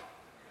bond.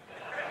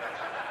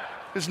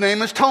 His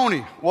name is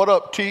Tony. What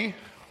up, T?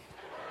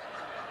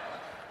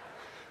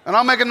 And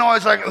I'll make a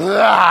noise like,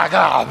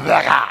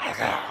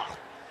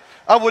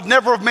 I would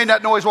never have made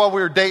that noise while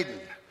we were dating.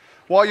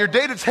 While you're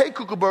dating, it's, hey,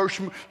 kookaburra,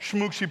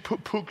 schmooksy,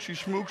 pooksy,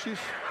 schmooksies.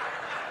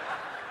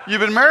 You've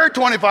been married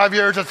 25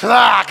 years, it's,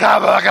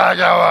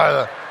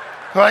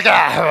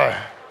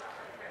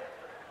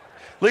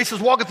 Lisa's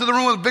walking through the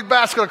room with a big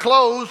basket of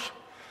clothes.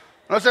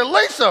 And I said,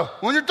 Lisa,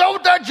 when you're done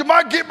with that, you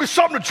might get me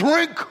something to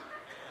drink.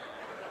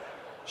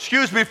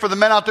 Excuse me, for the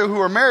men out there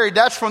who are married,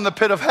 that's from the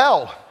pit of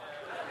hell.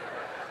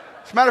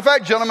 As a matter of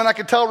fact, gentlemen, I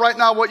can tell right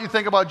now what you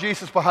think about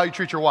Jesus by how you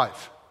treat your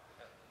wife.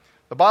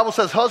 The Bible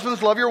says,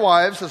 husbands, love your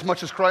wives as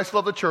much as Christ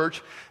loved the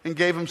church and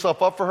gave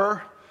himself up for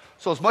her.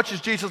 So as much as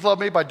Jesus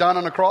loved me by dying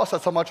on the cross,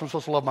 that's how much I'm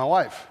supposed to love my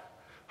wife.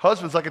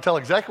 Husbands, I can tell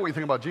exactly what you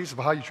think about Jesus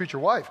by how you treat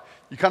your wife.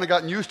 You kind of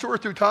gotten used to her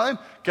through time.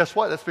 Guess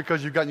what? That's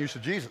because you've gotten used to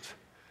Jesus.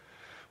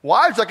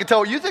 Wives, I can tell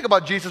what you think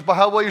about Jesus by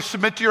how well you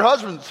submit to your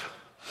husbands.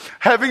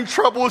 Having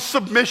trouble with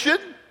submission,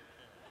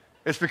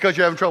 it's because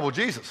you're having trouble with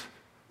Jesus.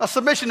 Now,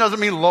 submission doesn't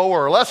mean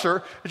lower or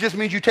lesser. It just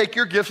means you take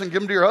your gifts and give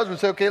them to your husband and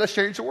say, okay, let's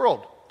change the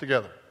world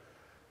together.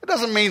 It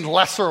doesn't mean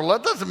lesser.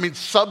 It doesn't mean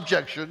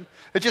subjection.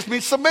 It just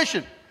means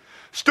submission.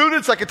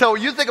 Students, I can tell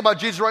what you think about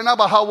Jesus right now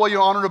by how well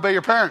you honor and obey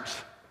your parents.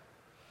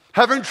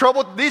 Having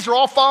trouble, these are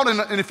all found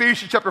in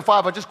Ephesians chapter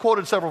 5. I just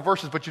quoted several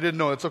verses, but you didn't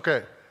know. It's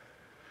okay.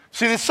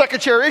 See, these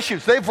second chair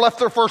issues, they've left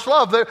their first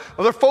love. Their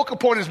focal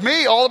point is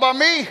me, all about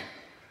me.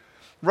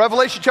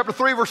 Revelation chapter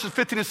 3, verses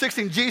 15 and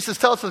 16, Jesus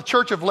tells the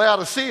church of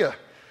Laodicea,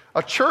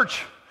 a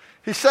church,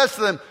 he says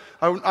to them,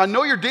 I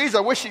know your deeds,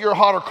 I wish that you're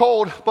hot or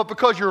cold, but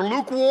because you're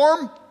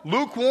lukewarm,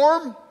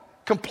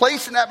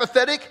 complacent,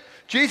 apathetic,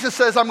 Jesus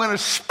says, I'm going to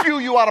spew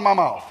you out of my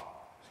mouth.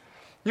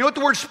 You know what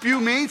the word spew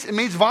means? It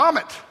means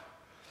vomit.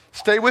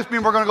 Stay with me,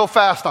 and we're going to go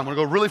fast. I'm going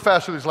to go really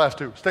fast through these last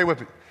two. Stay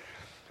with me.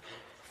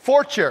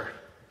 Fourth chair.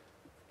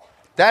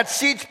 That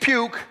seat's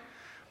puke.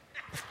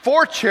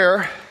 Fourth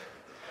chair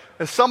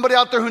is somebody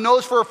out there who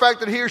knows for a fact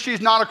that he or she is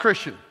not a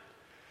Christian.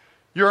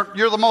 You're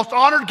the most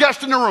honored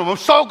guest in the room. I'm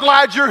so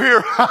glad you're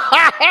here.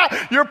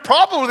 You're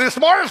probably the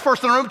smartest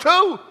person in the room,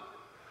 too.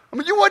 I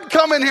mean, you wouldn't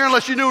come in here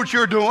unless you knew what you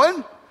were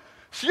doing.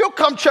 So you'll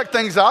come check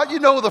things out. You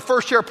know who the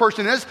first chair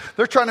person is.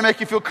 They're trying to make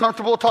you feel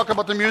comfortable, talking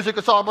about the music.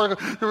 It's all about,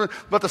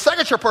 but the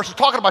second chair person is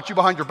talking about you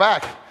behind your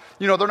back.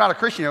 You know, they're not a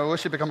Christian. You know,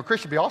 wish they become a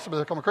Christian. It'd be awesome if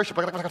they become a Christian.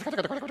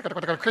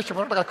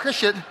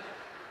 Christian.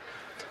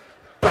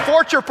 The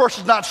fourth chair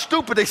person is not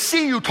stupid. They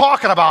see you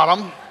talking about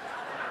them.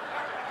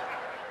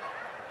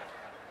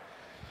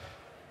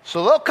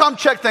 So they'll come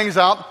check things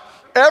out.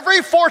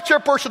 Every fourth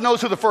chair person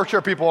knows who the first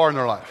chair people are in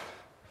their life.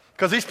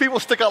 Because these people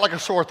stick out like a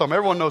sore thumb.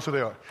 Everyone knows who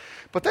they are.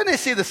 But then they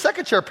see the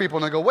second chair people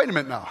and they go, wait a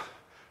minute now.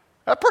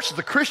 That person's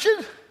a Christian?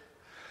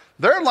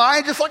 They're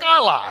lying just like I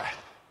lie.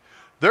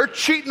 They're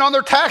cheating on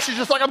their taxes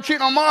just like I'm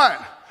cheating on mine.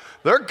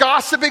 They're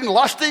gossiping,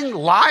 lusting,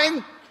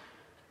 lying,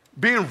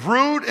 being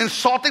rude,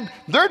 insulting.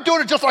 They're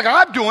doing it just like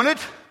I'm doing it.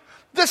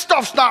 This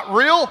stuff's not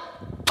real.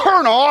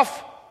 Turn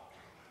off.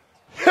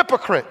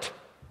 Hypocrite.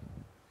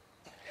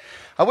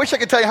 I wish I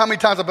could tell you how many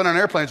times I've been on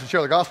airplanes and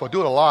share the gospel. I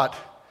do it a lot.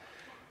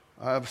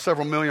 I have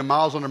several million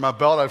miles under my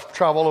belt. I've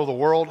traveled all over the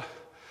world.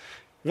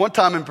 One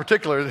time in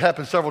particular, it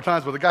happened several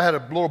times, but the guy had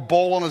a little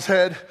bowl on his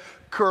head,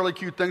 curly,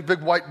 cute thing,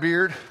 big white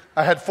beard.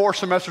 I had 4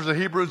 semesters of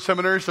Hebrew in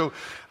seminary, so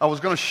I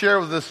was going to share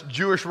with this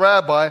Jewish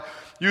rabbi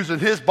using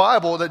his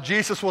Bible that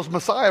Jesus was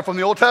Messiah from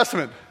the Old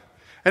Testament.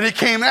 And he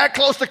came that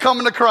close to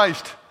coming to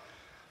Christ.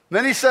 And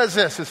then he says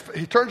this.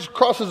 He turns,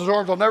 crosses his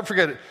arms, I'll never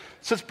forget it.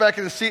 Sits back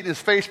in his seat and his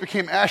face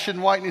became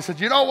ashen white. And he said,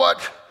 you know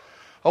what?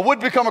 I would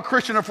become a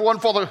Christian if it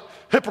wasn't for the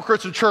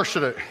hypocrites in church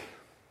today.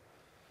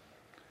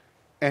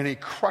 And he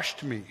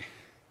crushed me.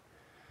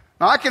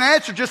 Now, I can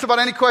answer just about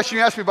any question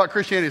you ask me about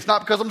Christianity. It's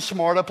not because I'm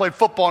smart. I played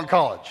football in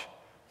college.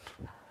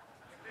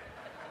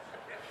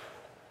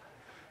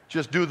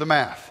 Just do the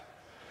math.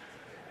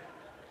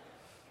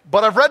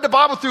 But I've read the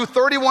Bible through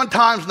 31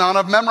 times now, and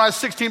I've memorized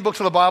 16 books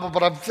of the Bible,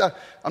 but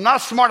I'm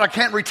not smart. I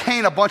can't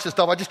retain a bunch of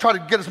stuff. I just try to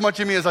get as much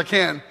in me as I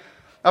can.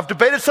 I've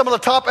debated some of the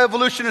top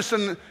evolutionists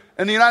in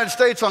the United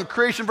States on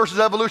creation versus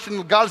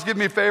evolution. God has given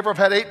me a favor. I've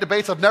had 8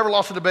 debates. I've never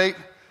lost a debate.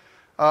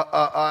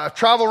 I've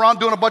traveled around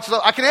doing a bunch of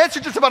stuff. I can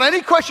answer just about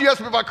any question you ask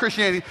me about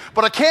Christianity,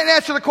 but I can't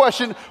answer the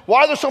question,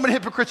 why are there so many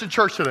hypocrites in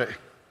church today?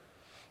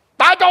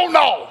 I don't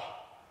know.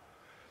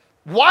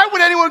 Why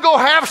would anyone go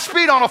half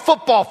speed on a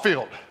football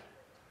field?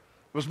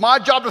 It was my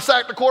job to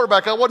sack the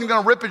quarterback. I wasn't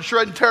going to rip and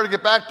shred and tear to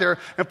get back there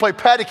and play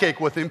patty cake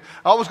with him.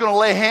 I was going to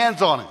lay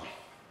hands on him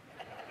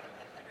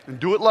and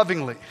do it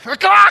lovingly.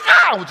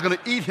 I was going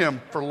to eat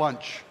him for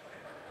lunch.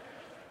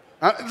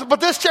 But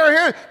this chair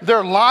here,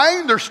 they're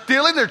lying, they're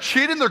stealing, they're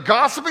cheating, they're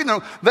gossiping.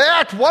 They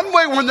act one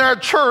way when they're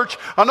at church,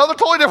 another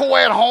totally different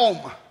way at home,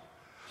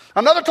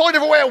 another totally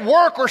different way at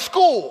work or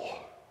school.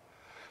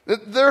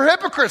 They're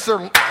hypocrites.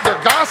 They're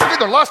gossiping,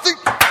 they're lusting.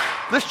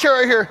 This chair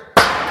right here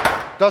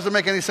doesn't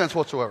make any sense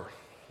whatsoever.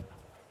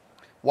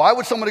 Why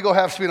would somebody go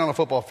half speed on a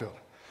football field?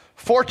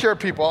 4-chair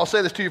people, I'll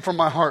say this to you from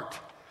my heart.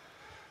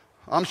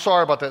 I'm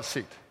sorry about that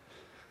seat.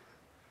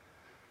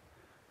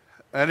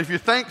 And if you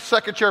think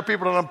 2nd-chair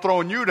people that I'm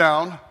throwing you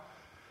down,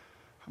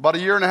 about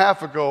 1.5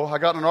 years ago, I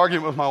got in an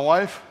argument with my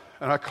wife,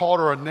 and I called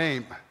her a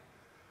name.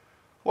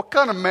 What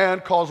kind of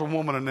man calls a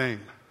woman a name?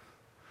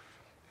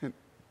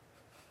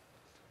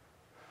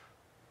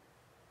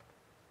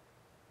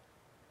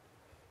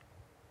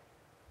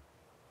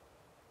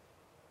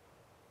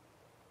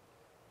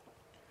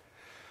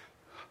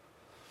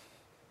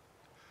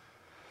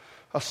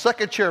 A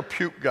 2nd-chair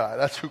puke guy,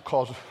 that's who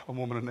calls a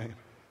woman a name.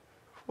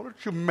 Why don't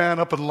you man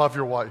up and love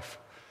your wife?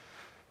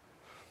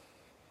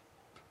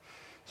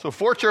 So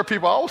 4-chair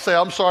people, I will say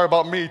I'm sorry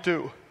about me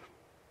too.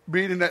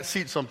 Being in that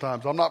seat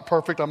sometimes. I'm not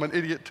perfect, I'm an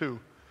idiot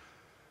too.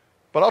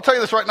 But I'll tell you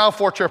this right now,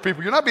 4-chair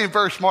people, you're not being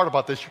very smart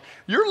about this.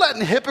 You're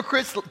letting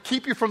hypocrites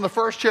keep you from the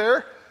 1st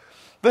chair.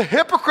 The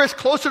hypocrite's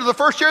closer to the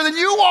 1st chair than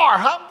you are.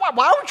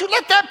 Why would you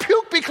let that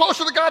puke be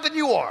closer to God than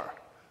you are?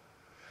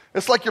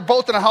 It's like you're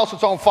both in a house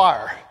that's on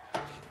fire.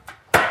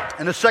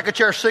 And the 2nd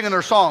chair singing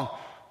their song.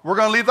 We're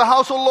going to leave the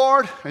house, O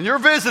Lord, and you're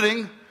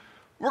visiting.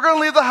 We're going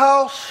to leave the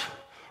house.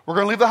 We're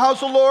going to leave the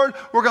house, O Lord.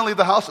 We're going to leave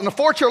the house. And the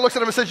 4th chair looks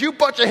at him and says, you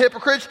bunch of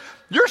hypocrites.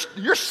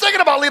 You're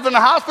singing about leaving the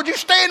house, but you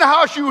stay in the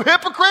house, you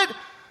hypocrite.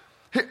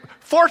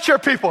 4th chair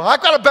people,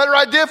 I've got a better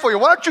idea for you.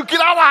 Why don't you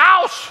get out of the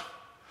house?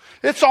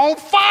 It's on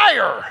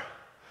fire.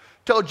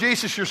 Tell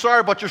Jesus you're sorry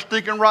about your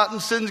stinking rotten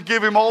sins.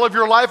 Give him all of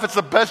your life. It's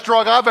the best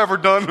drug I've ever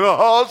done.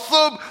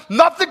 Awesome.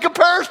 Nothing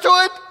compares to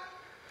it.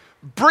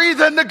 Breathe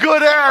in the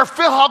good air.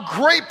 Feel how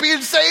great being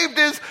saved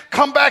is.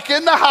 Come back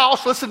in the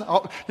house. Listen,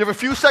 you have a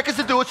few seconds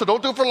to do it, so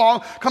don't do it for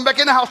long. Come back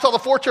in the house. Tell the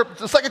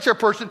 2nd chair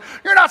person,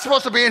 you're not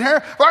supposed to be in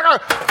here. We're going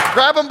to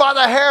grab them by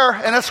the hair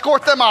and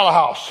escort them out of the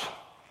house.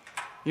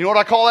 You know what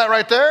I call that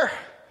right there?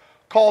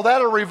 Call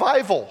that a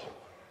revival.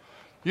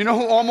 You know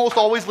who almost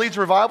always leads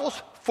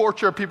revivals?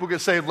 4-chair people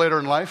get saved later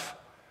in life.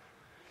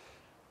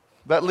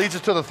 That leads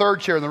us to the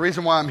 3rd chair, and the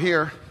reason why I'm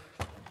here,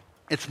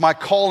 it's my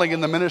calling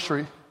in the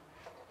ministry.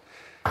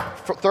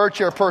 3rd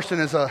chair person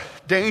is a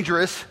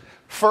dangerous.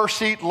 1st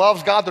seat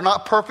loves God. They're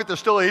not perfect. They're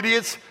still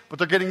idiots, but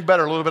they're getting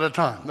better a little bit at a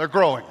time. They're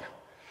growing.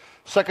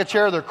 2nd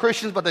chair, they're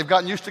Christians, but they've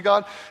gotten used to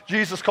God.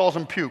 Jesus calls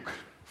them puke.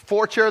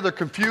 4th chair, they're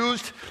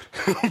confused.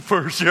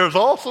 1st chair is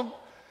awesome.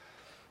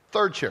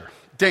 3rd chair,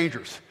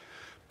 dangerous.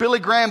 Billy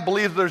Graham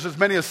believes there's as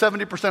many as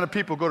 70% of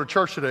people who go to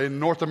church today in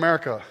North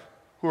America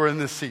who are in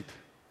this seat.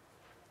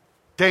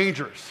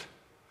 Dangerous.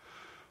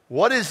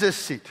 What is this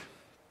seat?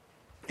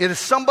 It is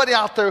somebody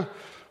out there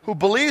who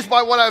believes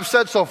by what I've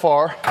said so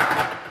far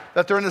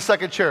that they're in the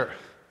 2nd chair.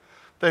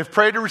 They've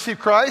prayed to receive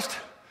Christ,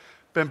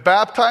 been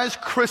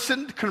baptized,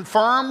 christened,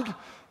 confirmed,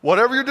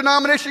 whatever your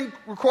denomination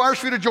requires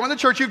for you to join the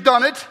church, you've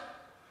done it.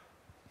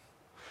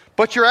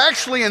 But you're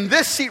actually in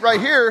this seat right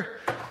here,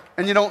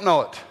 and you don't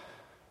know it.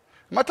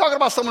 Am I talking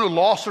about someone who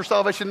lost their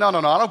salvation? No. I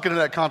don't get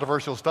into that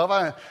controversial stuff.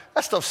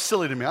 That stuff's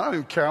silly to me. I don't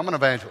even care. I'm an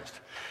evangelist.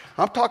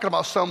 I'm talking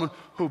about someone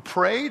who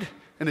prayed,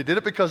 and they did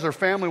it because their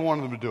family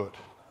wanted them to do it.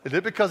 They did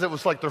it because it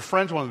was like their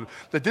friends wanted to do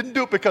it. They didn't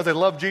do it because they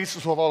loved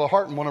Jesus with all their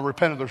heart and want to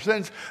repent of their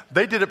sins.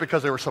 They did it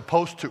because they were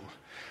supposed to.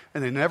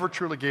 And they never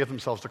truly gave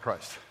themselves to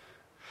Christ.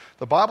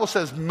 The Bible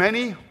says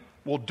many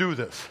will do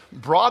this.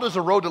 Broad is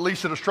the road that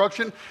leads to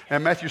destruction.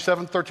 And Matthew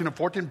 7, 13 and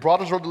 14,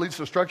 broad is the road that leads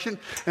to destruction.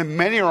 And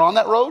many are on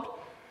that road.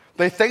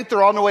 They think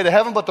they're on their way to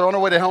heaven, but they're on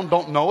their way to hell and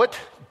don't know it.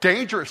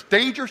 Dangerous,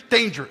 dangerous,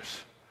 dangerous.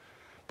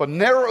 But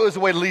narrow is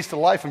the way that leads to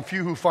life, and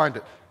few who find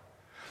it.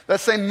 That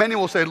same many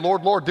will say,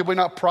 Lord, Lord, did we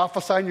not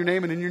prophesy in your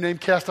name and in your name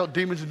cast out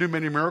demons and do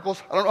many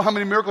miracles? I don't know how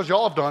many miracles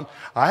y'all have done.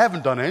 I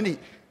haven't done any.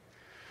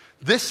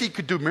 This seat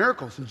could do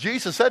miracles. And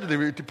Jesus said to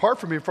them, depart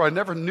from me, for I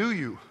never knew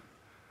you.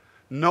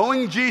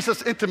 Knowing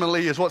Jesus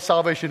intimately is what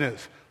salvation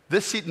is.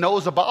 This seat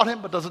knows about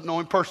him, but doesn't know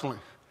him personally.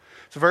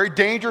 It's a very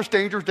dangerous,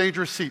 dangerous,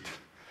 dangerous seat.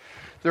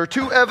 There are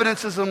two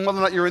evidences on whether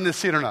or not you're in this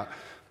seat or not.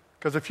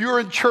 Because if you're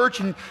in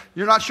church and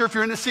you're not sure if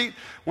you're in this seat,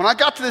 when I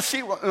got to this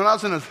seat, when I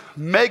was in a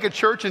mega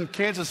church in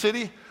Kansas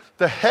City,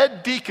 the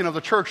head deacon of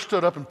the church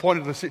stood up and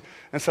pointed to the seat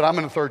and said, I'm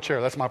in the 3rd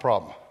chair. That's my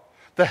problem.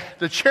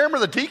 The chairman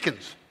of the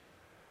deacons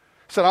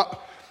said,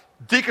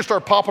 deacons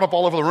started popping up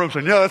all over the room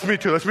saying, yeah, that's me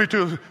too, that's me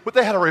too. But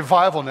they had a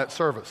revival in that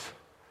service.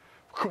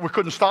 We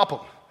couldn't stop them.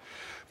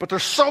 But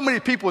there's so many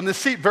people in this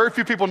seat, very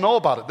few people know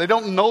about it. They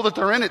don't know that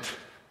they're in it.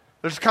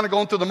 They're just kind of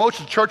going through the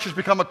motions. Church has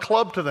become a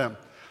club to them.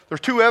 There's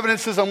two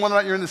evidences on whether or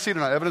not you're in the seat or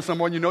not. Evidence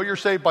number one, you know you're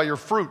saved by your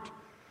fruit.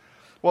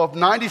 Well, if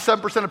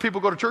 97% of people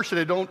go to church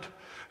today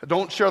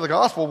don't share the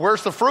gospel,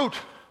 where's the fruit?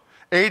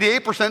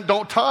 88%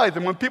 don't tithe.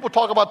 And when people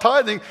talk about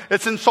tithing,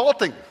 it's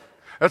insulting.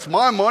 It's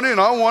my money and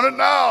I want it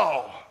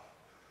now.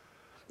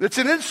 It's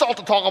an insult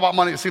to talk about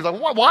money. It seems like,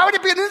 why would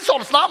it be an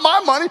insult? It's not my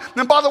money.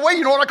 And by the way,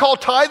 you know what I call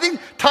tithing?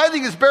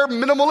 Tithing is bare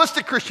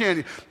minimalistic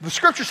Christianity. The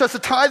scripture says to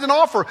tithe and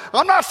offer.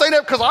 I'm not saying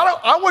that because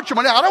I want your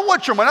money. I don't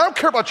want your money. I don't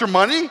care about your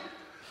money.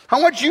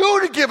 I want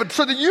you to give it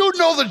so that you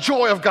know the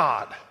joy of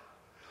God.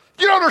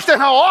 You don't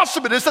understand how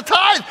awesome it is to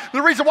tithe.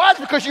 The reason why is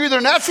because you're either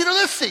in that seat or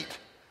this seat.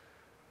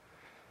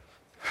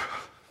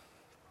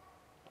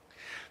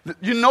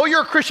 You know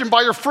you're a Christian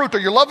by your fruit. Are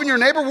you loving your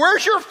neighbor?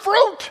 Where's your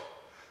fruit?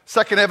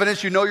 Second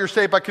evidence, you know you're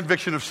saved by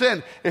conviction of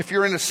sin. If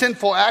you're in a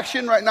sinful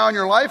action right now in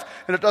your life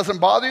and it doesn't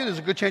bother you, there's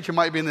a good chance you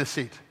might be in this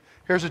seat.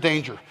 Here's the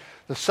danger.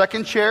 The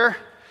second chair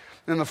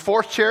and the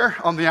fourth chair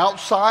on the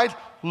outside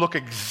look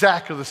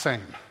exactly the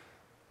same.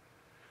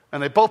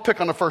 And they both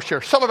pick on the first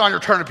chair. Some of them you're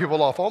turning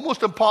people off.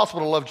 Almost impossible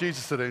to love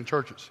Jesus today in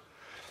churches.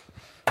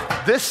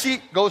 This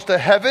seat goes to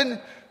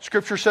heaven.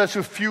 Scripture says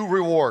with few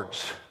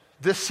rewards.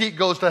 This seat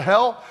goes to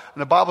hell.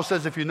 And the Bible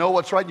says if you know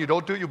what's right and you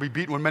don't do it, you'll be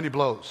beaten with many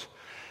blows.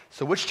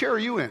 So which chair are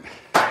you in?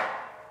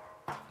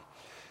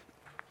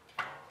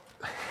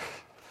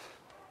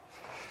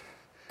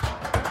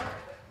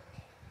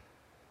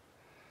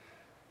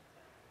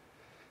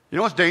 You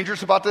know what's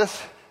dangerous about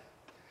this?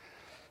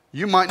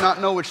 You might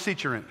not know which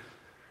seat you're in.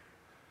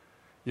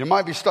 You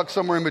might be stuck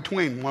somewhere in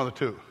between, one of the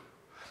two.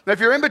 Now, if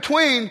you're in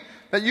between,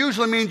 that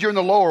usually means you're in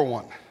the lower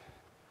one.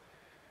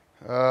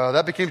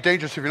 That becomes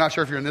dangerous if you're not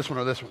sure if you're in this one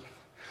or this one.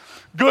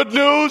 Good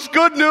news,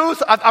 good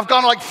news. I've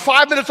gone like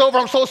 5 minutes over.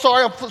 I'm so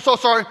sorry.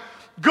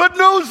 Good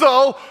news,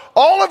 though.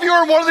 All of you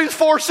are in one of these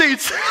four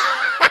seats.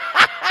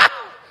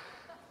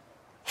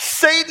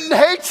 Satan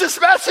hates this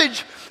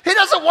message. He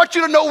doesn't want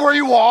you to know where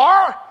you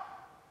are.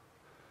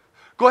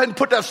 Go ahead and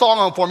put that song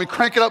on for me.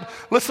 Crank it up.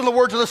 Listen to the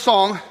words of the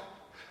song.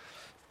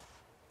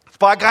 It's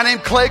by a guy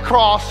named Clay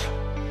Cross.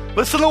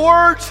 Listen to the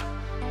words.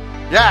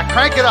 Yeah,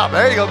 crank it up.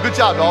 There you go. Good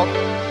job, dog.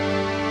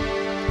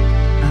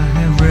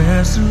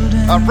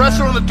 I've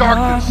wrestled in the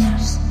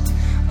darkness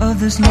of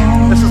this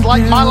is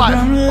like my life,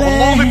 a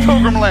lonely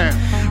pilgrim land,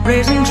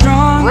 raising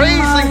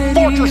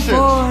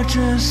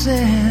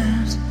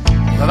fortresses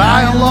that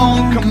I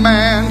alone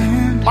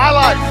command. My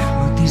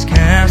life, these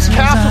castles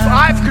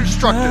I've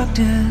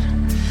constructed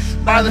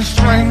by the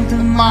strength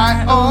of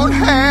my own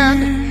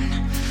hand,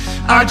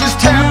 are just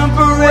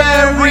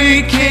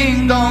temporary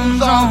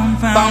kingdoms on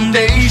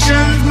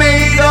foundations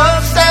made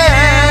of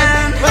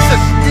sand. Listen,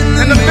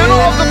 in the middle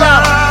of the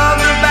battle,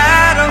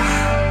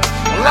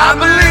 I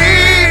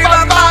believe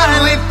I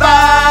finally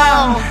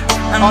found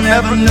I'll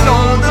never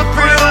know the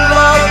thrill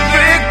of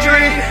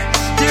victory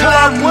till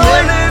I'm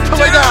willing to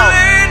lay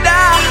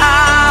down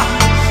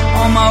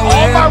all my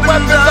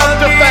weapons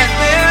of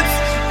defense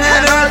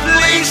and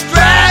earthly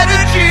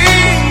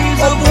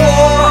strategies of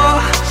war.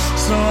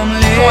 So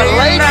I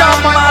lay down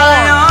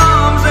my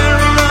arms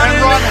and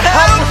run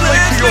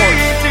helplessly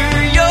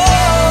to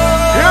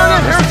yours. Here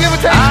it is, here's the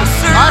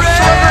invitation. I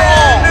surrender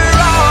all.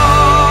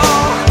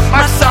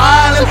 My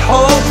silent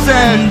hopes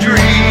and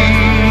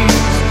dreams,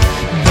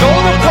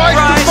 though the price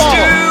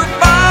to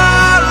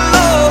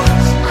follow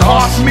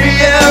cost me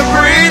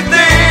everything.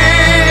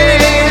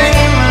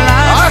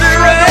 I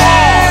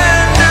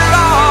surrender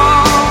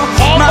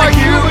all my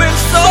human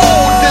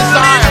soul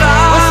desire.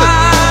 Listen,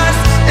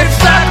 if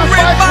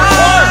sacrifice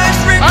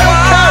requires, I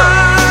don't care.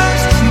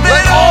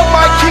 Let all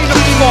my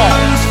kingdoms fall.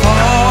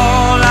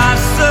 I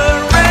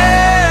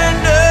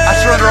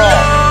surrender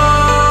all.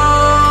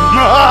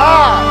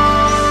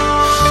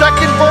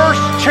 Second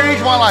verse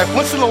changed my life.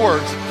 Listen to the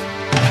words.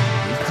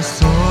 The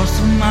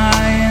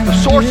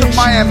source of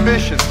my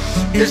ambition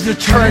is the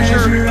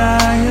treasure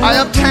I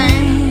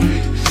obtain.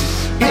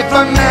 If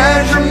I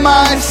measure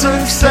my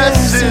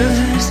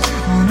successes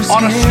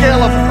on a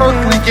scale of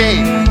earthly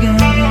gain,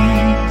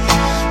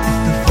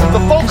 the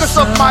focus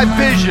of my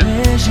vision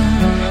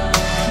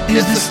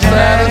is the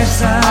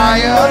status I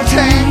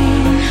obtain.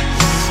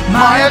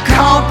 My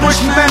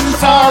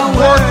accomplishments are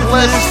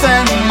worthless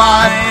and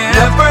my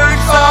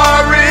efforts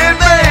are in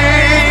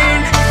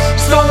vain.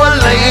 So I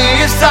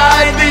lay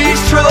aside these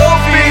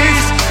trophies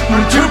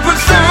to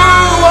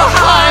pursue a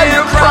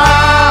higher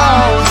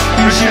crown.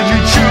 Or should you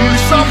choose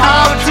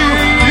somehow to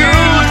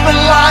use the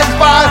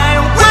life I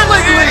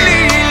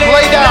willingly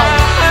lay down,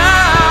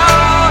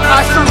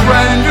 I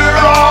surrender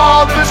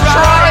all this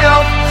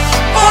triumph,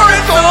 for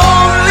it's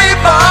only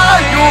by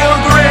your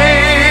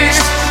grace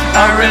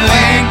I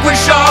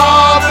relinquish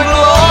all the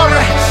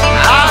glory.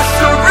 I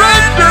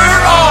surrender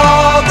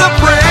all the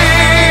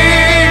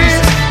praise.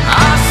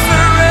 I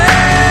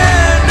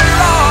surrender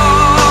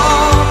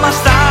all my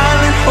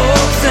silent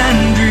hopes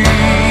and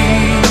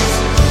dreams.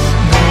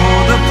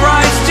 Though the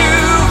price to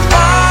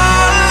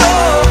follow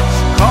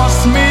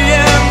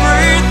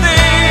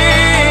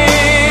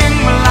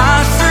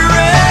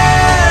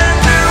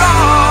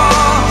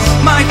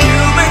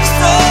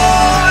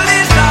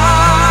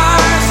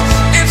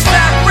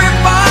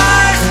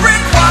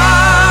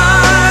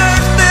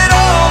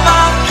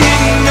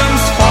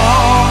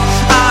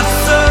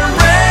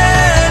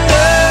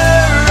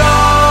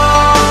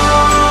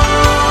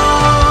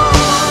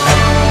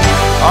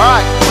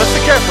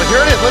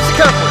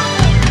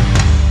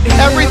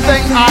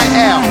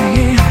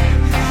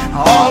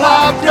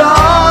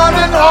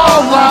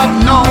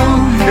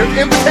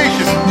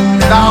invitation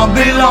now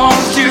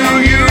belongs to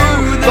you.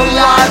 The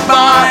life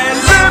I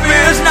live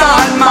is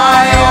not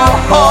my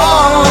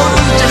own.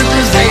 Just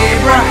as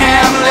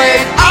Abraham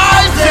laid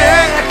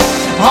Isaac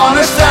on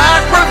a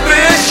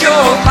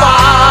sacrificial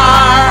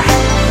fire.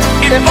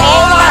 If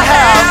all I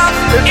have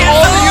is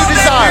all that you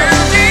desire,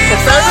 if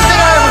everything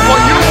I have is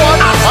what you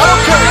want, I don't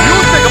care what you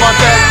think about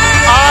that.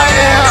 I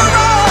am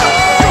yours.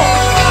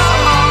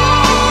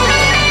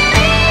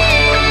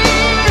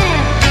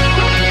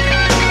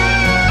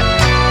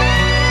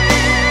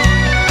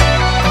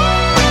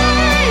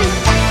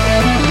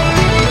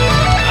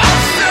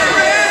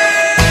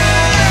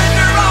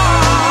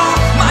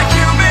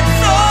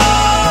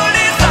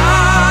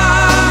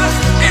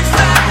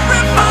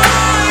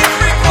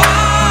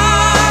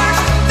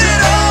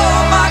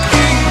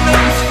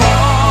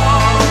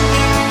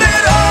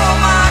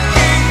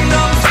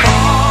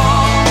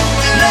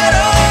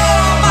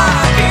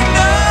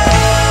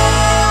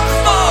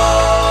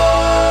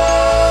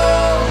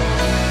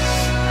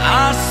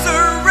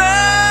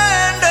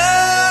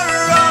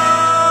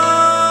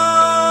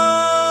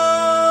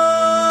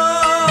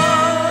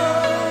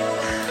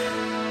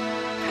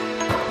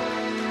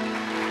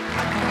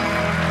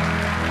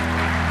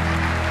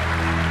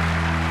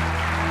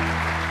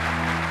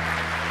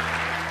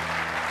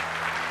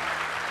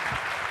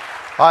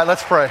 All right,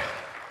 let's pray.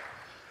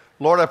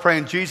 Lord, I pray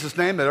in Jesus'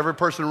 name that every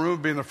person in the room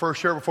would be in the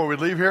first chair before we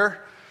leave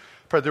here.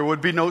 Pray there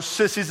would be no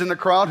sissies in the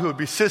crowd who would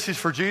be sissies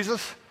for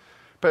Jesus.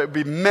 Pray it would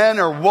be men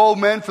or woe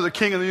men for the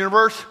King of the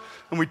universe.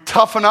 And we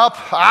toughen up.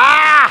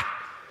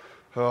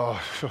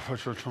 Oh.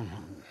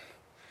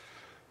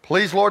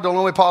 Please, Lord, the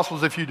only possible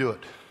is if you do it.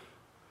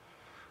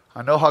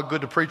 I know how good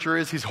the preacher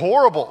is. He's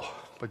horrible,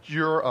 but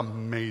you're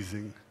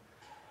amazing.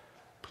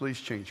 Please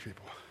change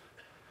people.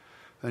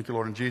 Thank you,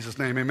 Lord, in Jesus'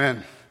 name,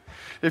 amen.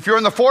 If you're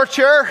in the fourth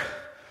chair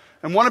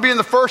and want to be in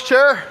the first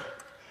chair,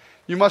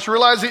 you must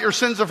realize that your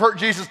sins have hurt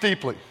Jesus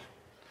deeply.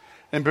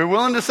 And be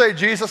willing to say,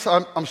 Jesus,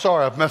 I'm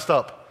sorry, I've messed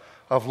up.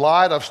 I've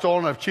lied, I've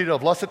stolen, I've cheated,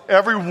 I've lusted.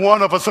 Every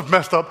one of us have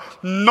messed up.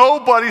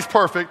 Nobody's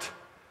perfect.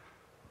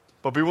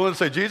 But be willing to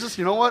say, Jesus,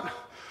 you know what?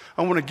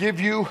 I want to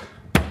give you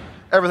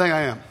everything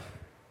I am.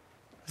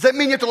 Does that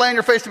mean you have to lay on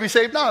your face to be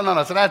saved? No,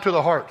 it's an attitude of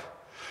the heart.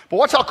 But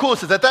watch how cool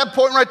this is. At that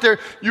point right there,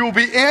 you will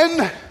be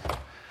in.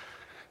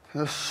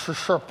 This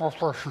is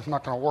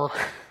not going to work.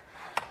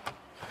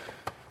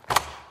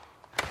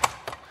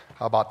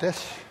 How about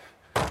this?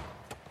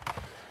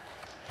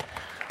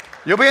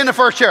 You'll be in the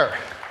first chair.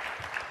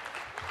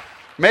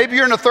 Maybe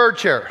you're in the third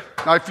chair.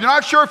 Now, if you're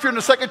not sure if you're in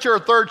the second chair or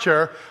third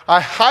chair,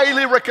 I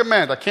highly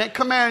recommend, I can't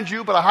command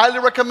you, but I highly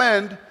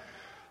recommend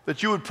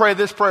that you would pray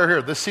this prayer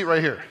here, this seat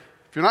right here.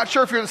 If you're not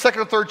sure if you're in the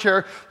second or third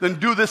chair, then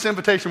do this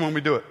invitation when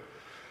we do it.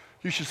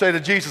 You should say to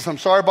Jesus, I'm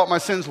sorry about my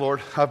sins,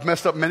 Lord. I've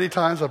messed up many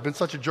times. I've been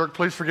such a jerk.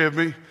 Please forgive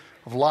me.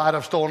 I've lied,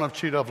 I've stolen, I've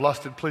cheated, I've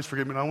lusted. Please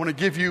forgive me. And I want to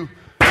give you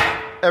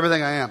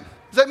everything I am.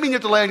 Does that mean you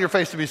have to lay on your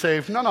face to be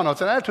saved? No.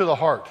 It's an attitude of the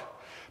heart.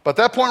 But at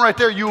that point right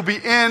there, you will be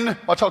in.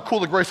 Watch how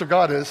cool the grace of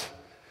God is.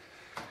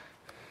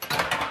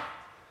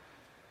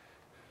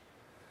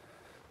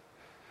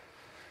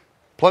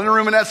 Plenty of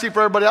room in that seat for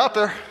everybody out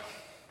there.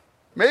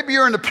 Maybe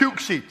you're in the puke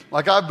seat,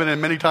 like I've been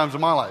in many times in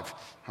my life.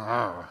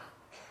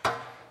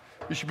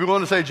 You should be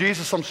willing to say,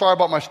 Jesus, I'm sorry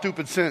about my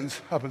stupid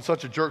sins. I've been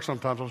such a jerk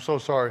sometimes. I'm so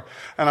sorry.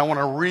 And I want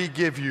to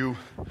re-give you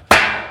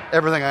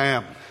everything I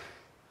am.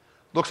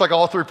 Looks like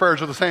all three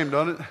prayers are the same,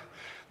 doesn't it?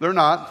 They're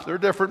not. They're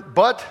different.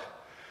 But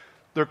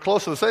they're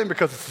close to the same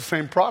because it's the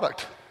same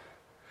product.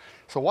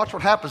 So watch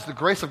what happens. The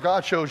grace of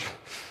God shows you.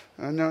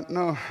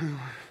 No.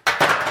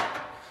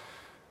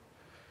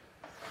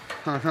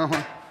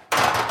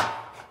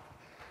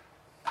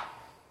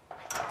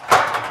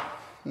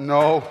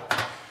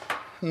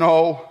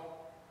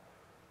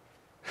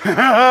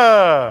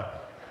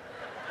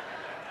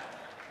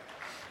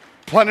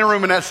 Plenty of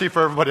room in that seat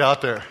for everybody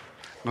out there.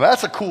 Now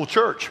that's a cool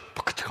church.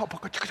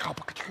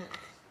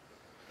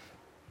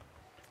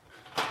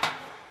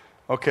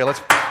 Okay,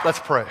 let's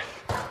pray.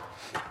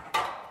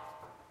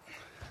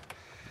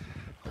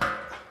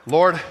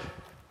 Lord,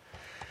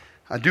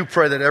 I do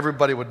pray that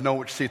everybody would know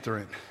which seat they're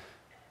in.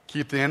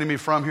 Keep the enemy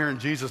from here in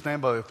Jesus'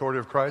 name by the authority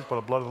of Christ, by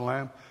the blood of the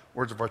Lamb,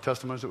 words of our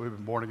testimonies that we've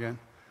been born again.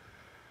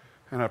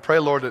 And I pray,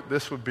 Lord, that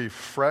this would be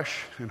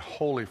fresh and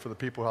holy for the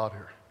people out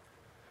here.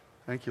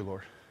 Thank you,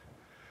 Lord.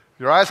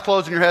 Your eyes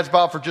closed and your heads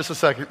bowed for just a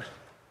second.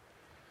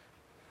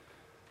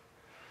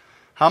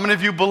 How many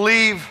of you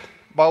believe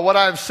by what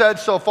I've said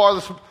so far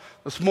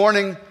this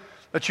morning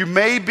that you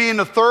may be in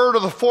the third or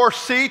the fourth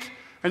seat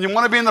and you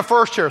want to be in the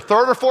first chair?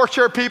 Third or fourth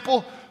chair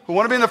people who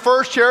want to be in the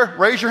first chair,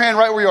 raise your hand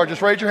right where you are.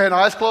 Just raise your hand,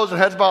 eyes closed and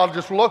heads bowed.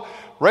 Just look.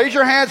 Raise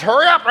your hands.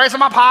 Hurry up. Raise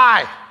them up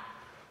high.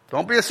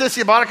 Don't be a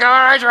sissy about it. Come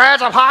on, raise your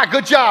hands up high.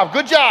 Good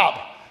job.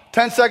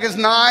 10 seconds.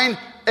 9,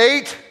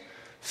 8,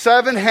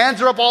 7. Hands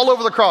are up all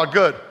over the crowd.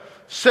 Good.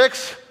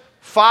 6,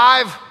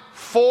 5,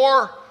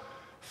 4,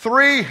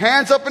 3.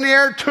 Hands up in the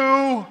air.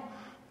 2,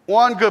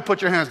 1. Good.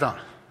 Put your hands down.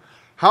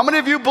 How many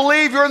of you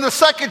believe you're in the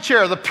second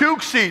chair, the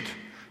puke seat?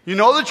 You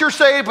know that you're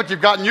saved, but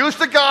you've gotten used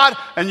to God,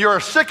 and you're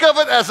as sick of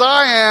it as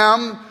I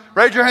am.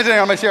 Raise your hands in the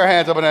air. Let me see your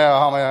hands up in the air.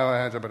 How many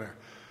hands up in there?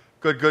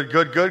 Good, good,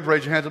 good, good.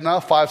 Raise your hands up now.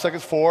 5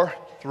 seconds. 4,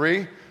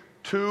 3,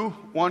 2,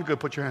 1. Good.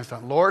 Put your hands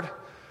down. Lord,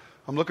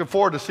 I'm looking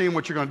forward to seeing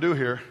what you're going to do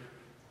here.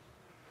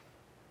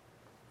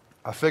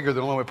 I figure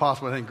the only way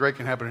possible I think great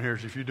can happen here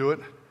is if you do it.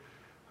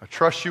 I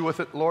trust you with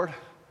it, Lord.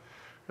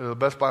 You're the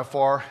best by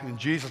far. In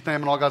Jesus'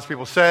 name, and all God's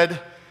people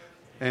said,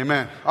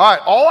 amen. All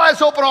right, all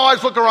eyes open, all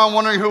eyes look around,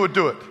 wondering who would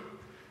do it.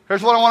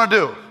 Here's what I want to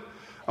do.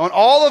 I want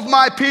all of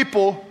my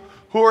people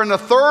who are in the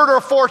third or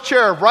fourth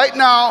chair right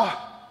now,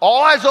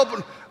 all eyes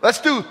open.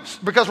 Let's do,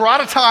 because we're out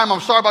of time. I'm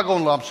sorry about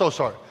going low. I'm so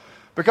sorry.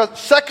 Because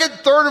second,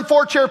 third, and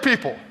fourth chair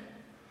people,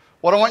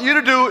 what I want you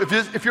to do,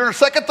 if you're in the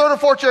second, third, or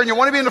fourth chair and you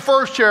want to be in the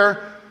first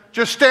chair,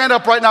 just stand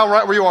up right now,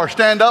 right where you are.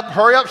 Stand up.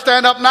 Hurry up.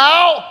 Stand up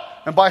now.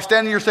 And by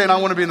standing, you're saying, I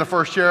want to be in the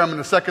first chair. I'm in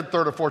the second,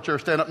 third, or fourth chair.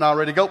 Stand up now.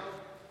 Ready to go.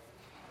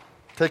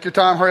 Take your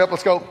time. Hurry up.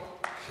 Let's go.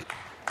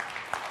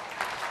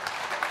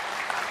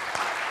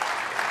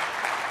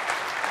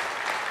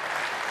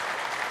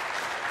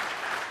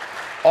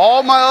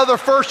 All my other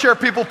first chair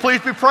people,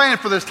 please be praying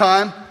for this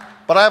time.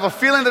 But I have a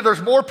feeling that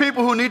there's more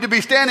people who need to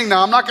be standing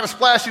now. I'm not going to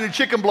splash any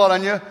chicken blood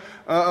on you.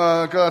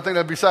 Because I think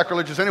that'd be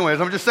sacrilegious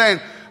anyways. I'm just saying,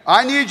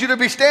 I need you to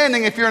be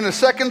standing if you're in the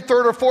second,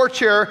 third, or fourth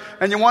chair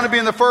and you want to be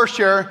in the first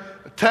chair.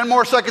 10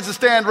 more seconds to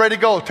stand, ready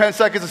to go. 10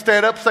 seconds to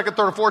stand up, second,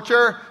 third, or fourth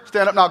chair.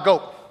 Stand up now,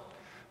 go.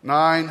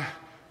 9,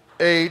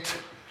 8,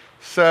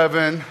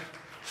 7,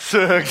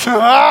 6.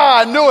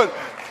 I knew it.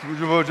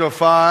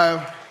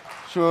 5.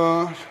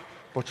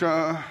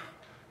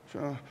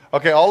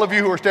 Okay, all of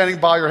you who are standing,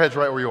 bow your heads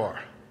right where you are.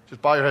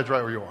 Just bow your heads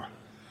right where you are.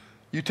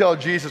 You tell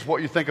Jesus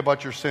what you think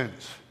about your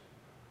sins.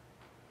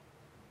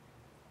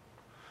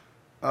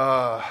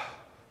 Tell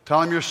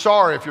him you're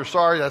sorry. If you're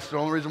sorry, that's the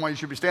only reason why you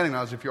should be standing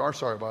now is if you are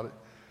sorry about it.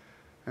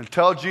 And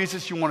tell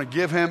Jesus you want to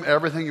give him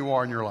everything you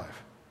are in your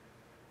life.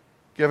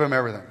 Give him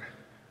everything.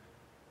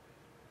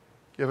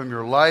 Give him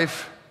your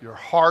life, your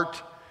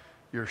heart,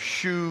 your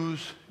shoes,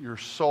 your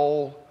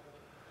soul.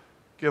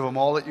 Give him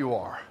all that you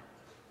are.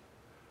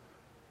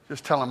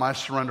 Just tell him, I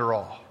surrender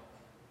all.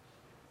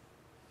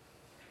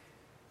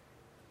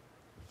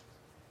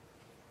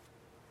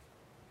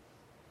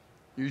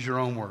 Use your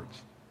own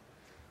words.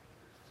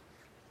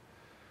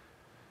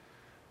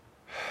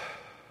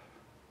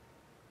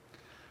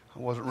 I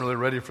wasn't really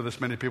ready for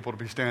this many people to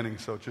be standing,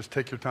 so just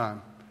take your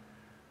time.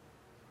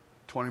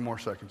 20 more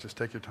seconds. Just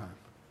take your time.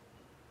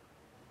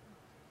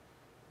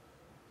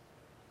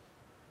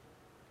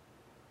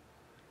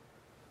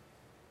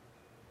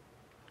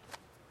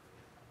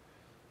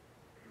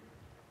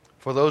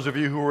 For those of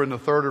you who are in the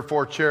third or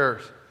fourth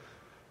chairs,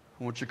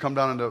 I want you to come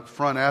down in the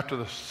front after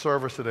the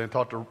service today and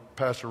talk to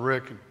Pastor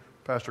Rick and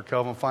Pastor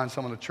Kelvin. Find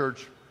some of the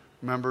church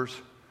members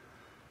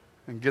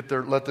and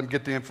let them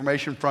get the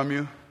information from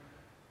you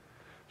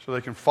so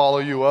they can follow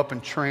you up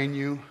and train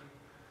you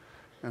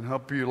and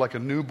help you like a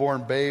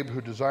newborn babe who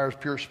desires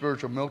pure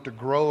spiritual milk to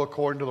grow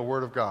according to the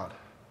Word of God.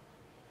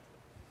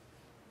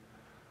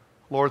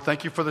 Lord,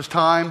 thank you for this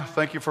time.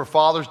 Thank you for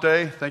Father's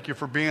Day. Thank you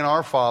for being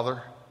our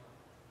Father,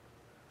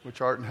 which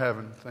art in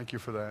heaven. Thank you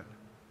for that.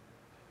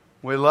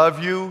 We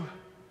love you.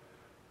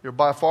 You're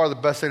by far the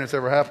best thing that's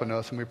ever happened to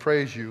us, and we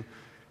praise you.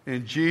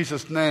 In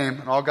Jesus' name,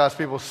 and all God's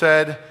people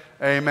said,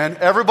 amen.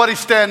 Everybody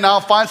stand now.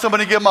 Find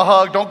somebody, give them a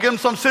hug. Don't give them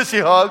some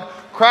sissy hug.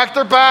 Crack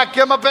their back.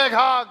 Give them a big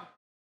hug.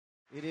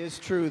 It is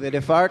true that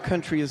if our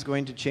country is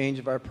going to change,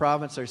 if our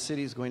province, our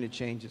city is going to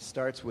change, it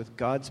starts with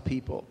God's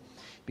people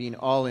being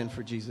all in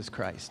for Jesus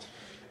Christ.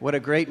 What a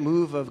great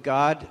move of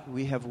God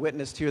we have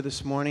witnessed here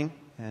this morning.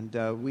 And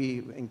we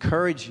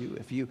encourage you,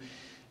 if you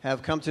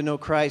have come to know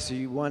Christ or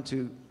you want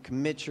to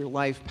commit your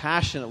life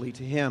passionately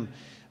to Him,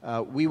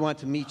 we want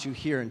to meet you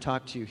here and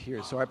talk to you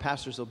here. So our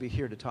pastors will be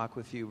here to talk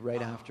with you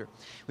right after.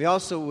 We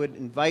also would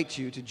invite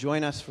you to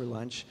join us for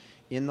lunch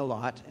in the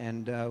lot,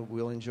 and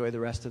we'll enjoy the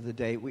rest of the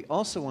day. We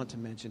also want to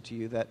mention to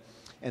you that,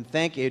 and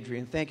thank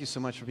Adrian, thank you so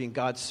much for being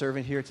God's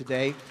servant here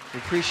today. We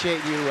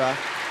appreciate you.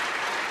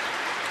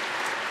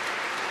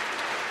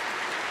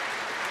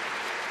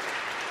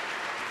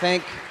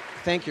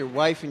 Thank your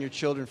wife and your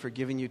children for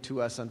giving you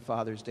to us on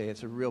Father's Day.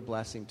 It's a real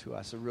blessing to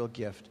us, a real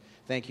gift.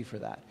 Thank you for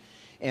that.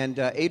 And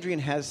Adrian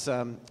has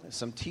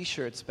some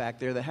T-shirts back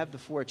there that have the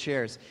 4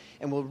 chairs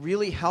and will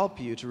really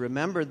help you to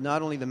remember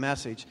not only the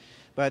message,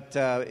 but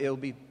it'll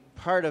be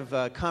part of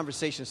a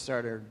conversation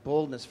starter,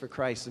 boldness for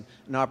Christ, and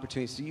an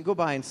opportunity. So you go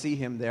by and see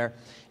him there,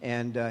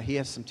 and he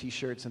has some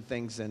T-shirts and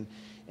things,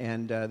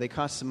 and they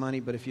cost some money,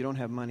 but if you don't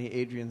have money,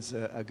 Adrian's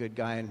a good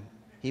guy, and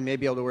he may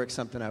be able to work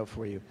something out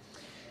for you.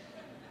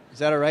 Is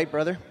that all right,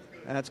 brother?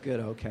 That's good,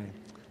 okay.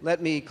 Let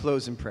me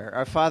close in prayer.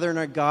 Our Father and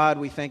our God,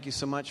 we thank you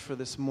so much for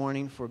this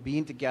morning, for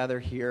being together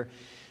here.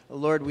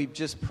 Lord, we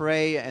just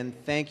pray and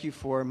thank you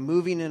for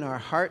moving in our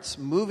hearts,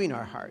 moving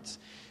our hearts.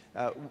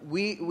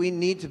 We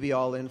need to be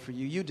all in for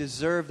you. You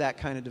deserve that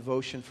kind of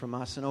devotion from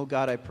us. And, oh,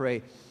 God, I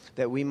pray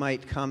that we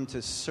might come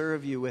to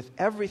serve you with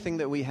everything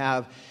that we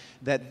have,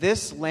 that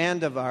this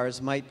land of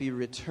ours might be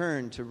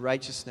returned to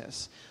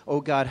righteousness. Oh,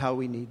 God, how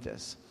we need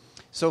this.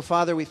 So,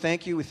 Father, we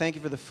thank you. We thank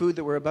you for the food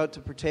that we're about to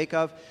partake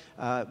of.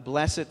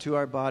 Bless it to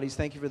our bodies.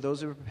 Thank you for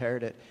those who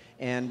prepared it.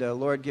 And,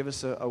 Lord, give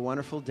us a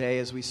wonderful day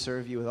as we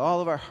serve you with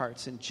all of our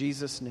hearts. In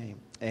Jesus' name,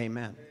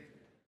 amen.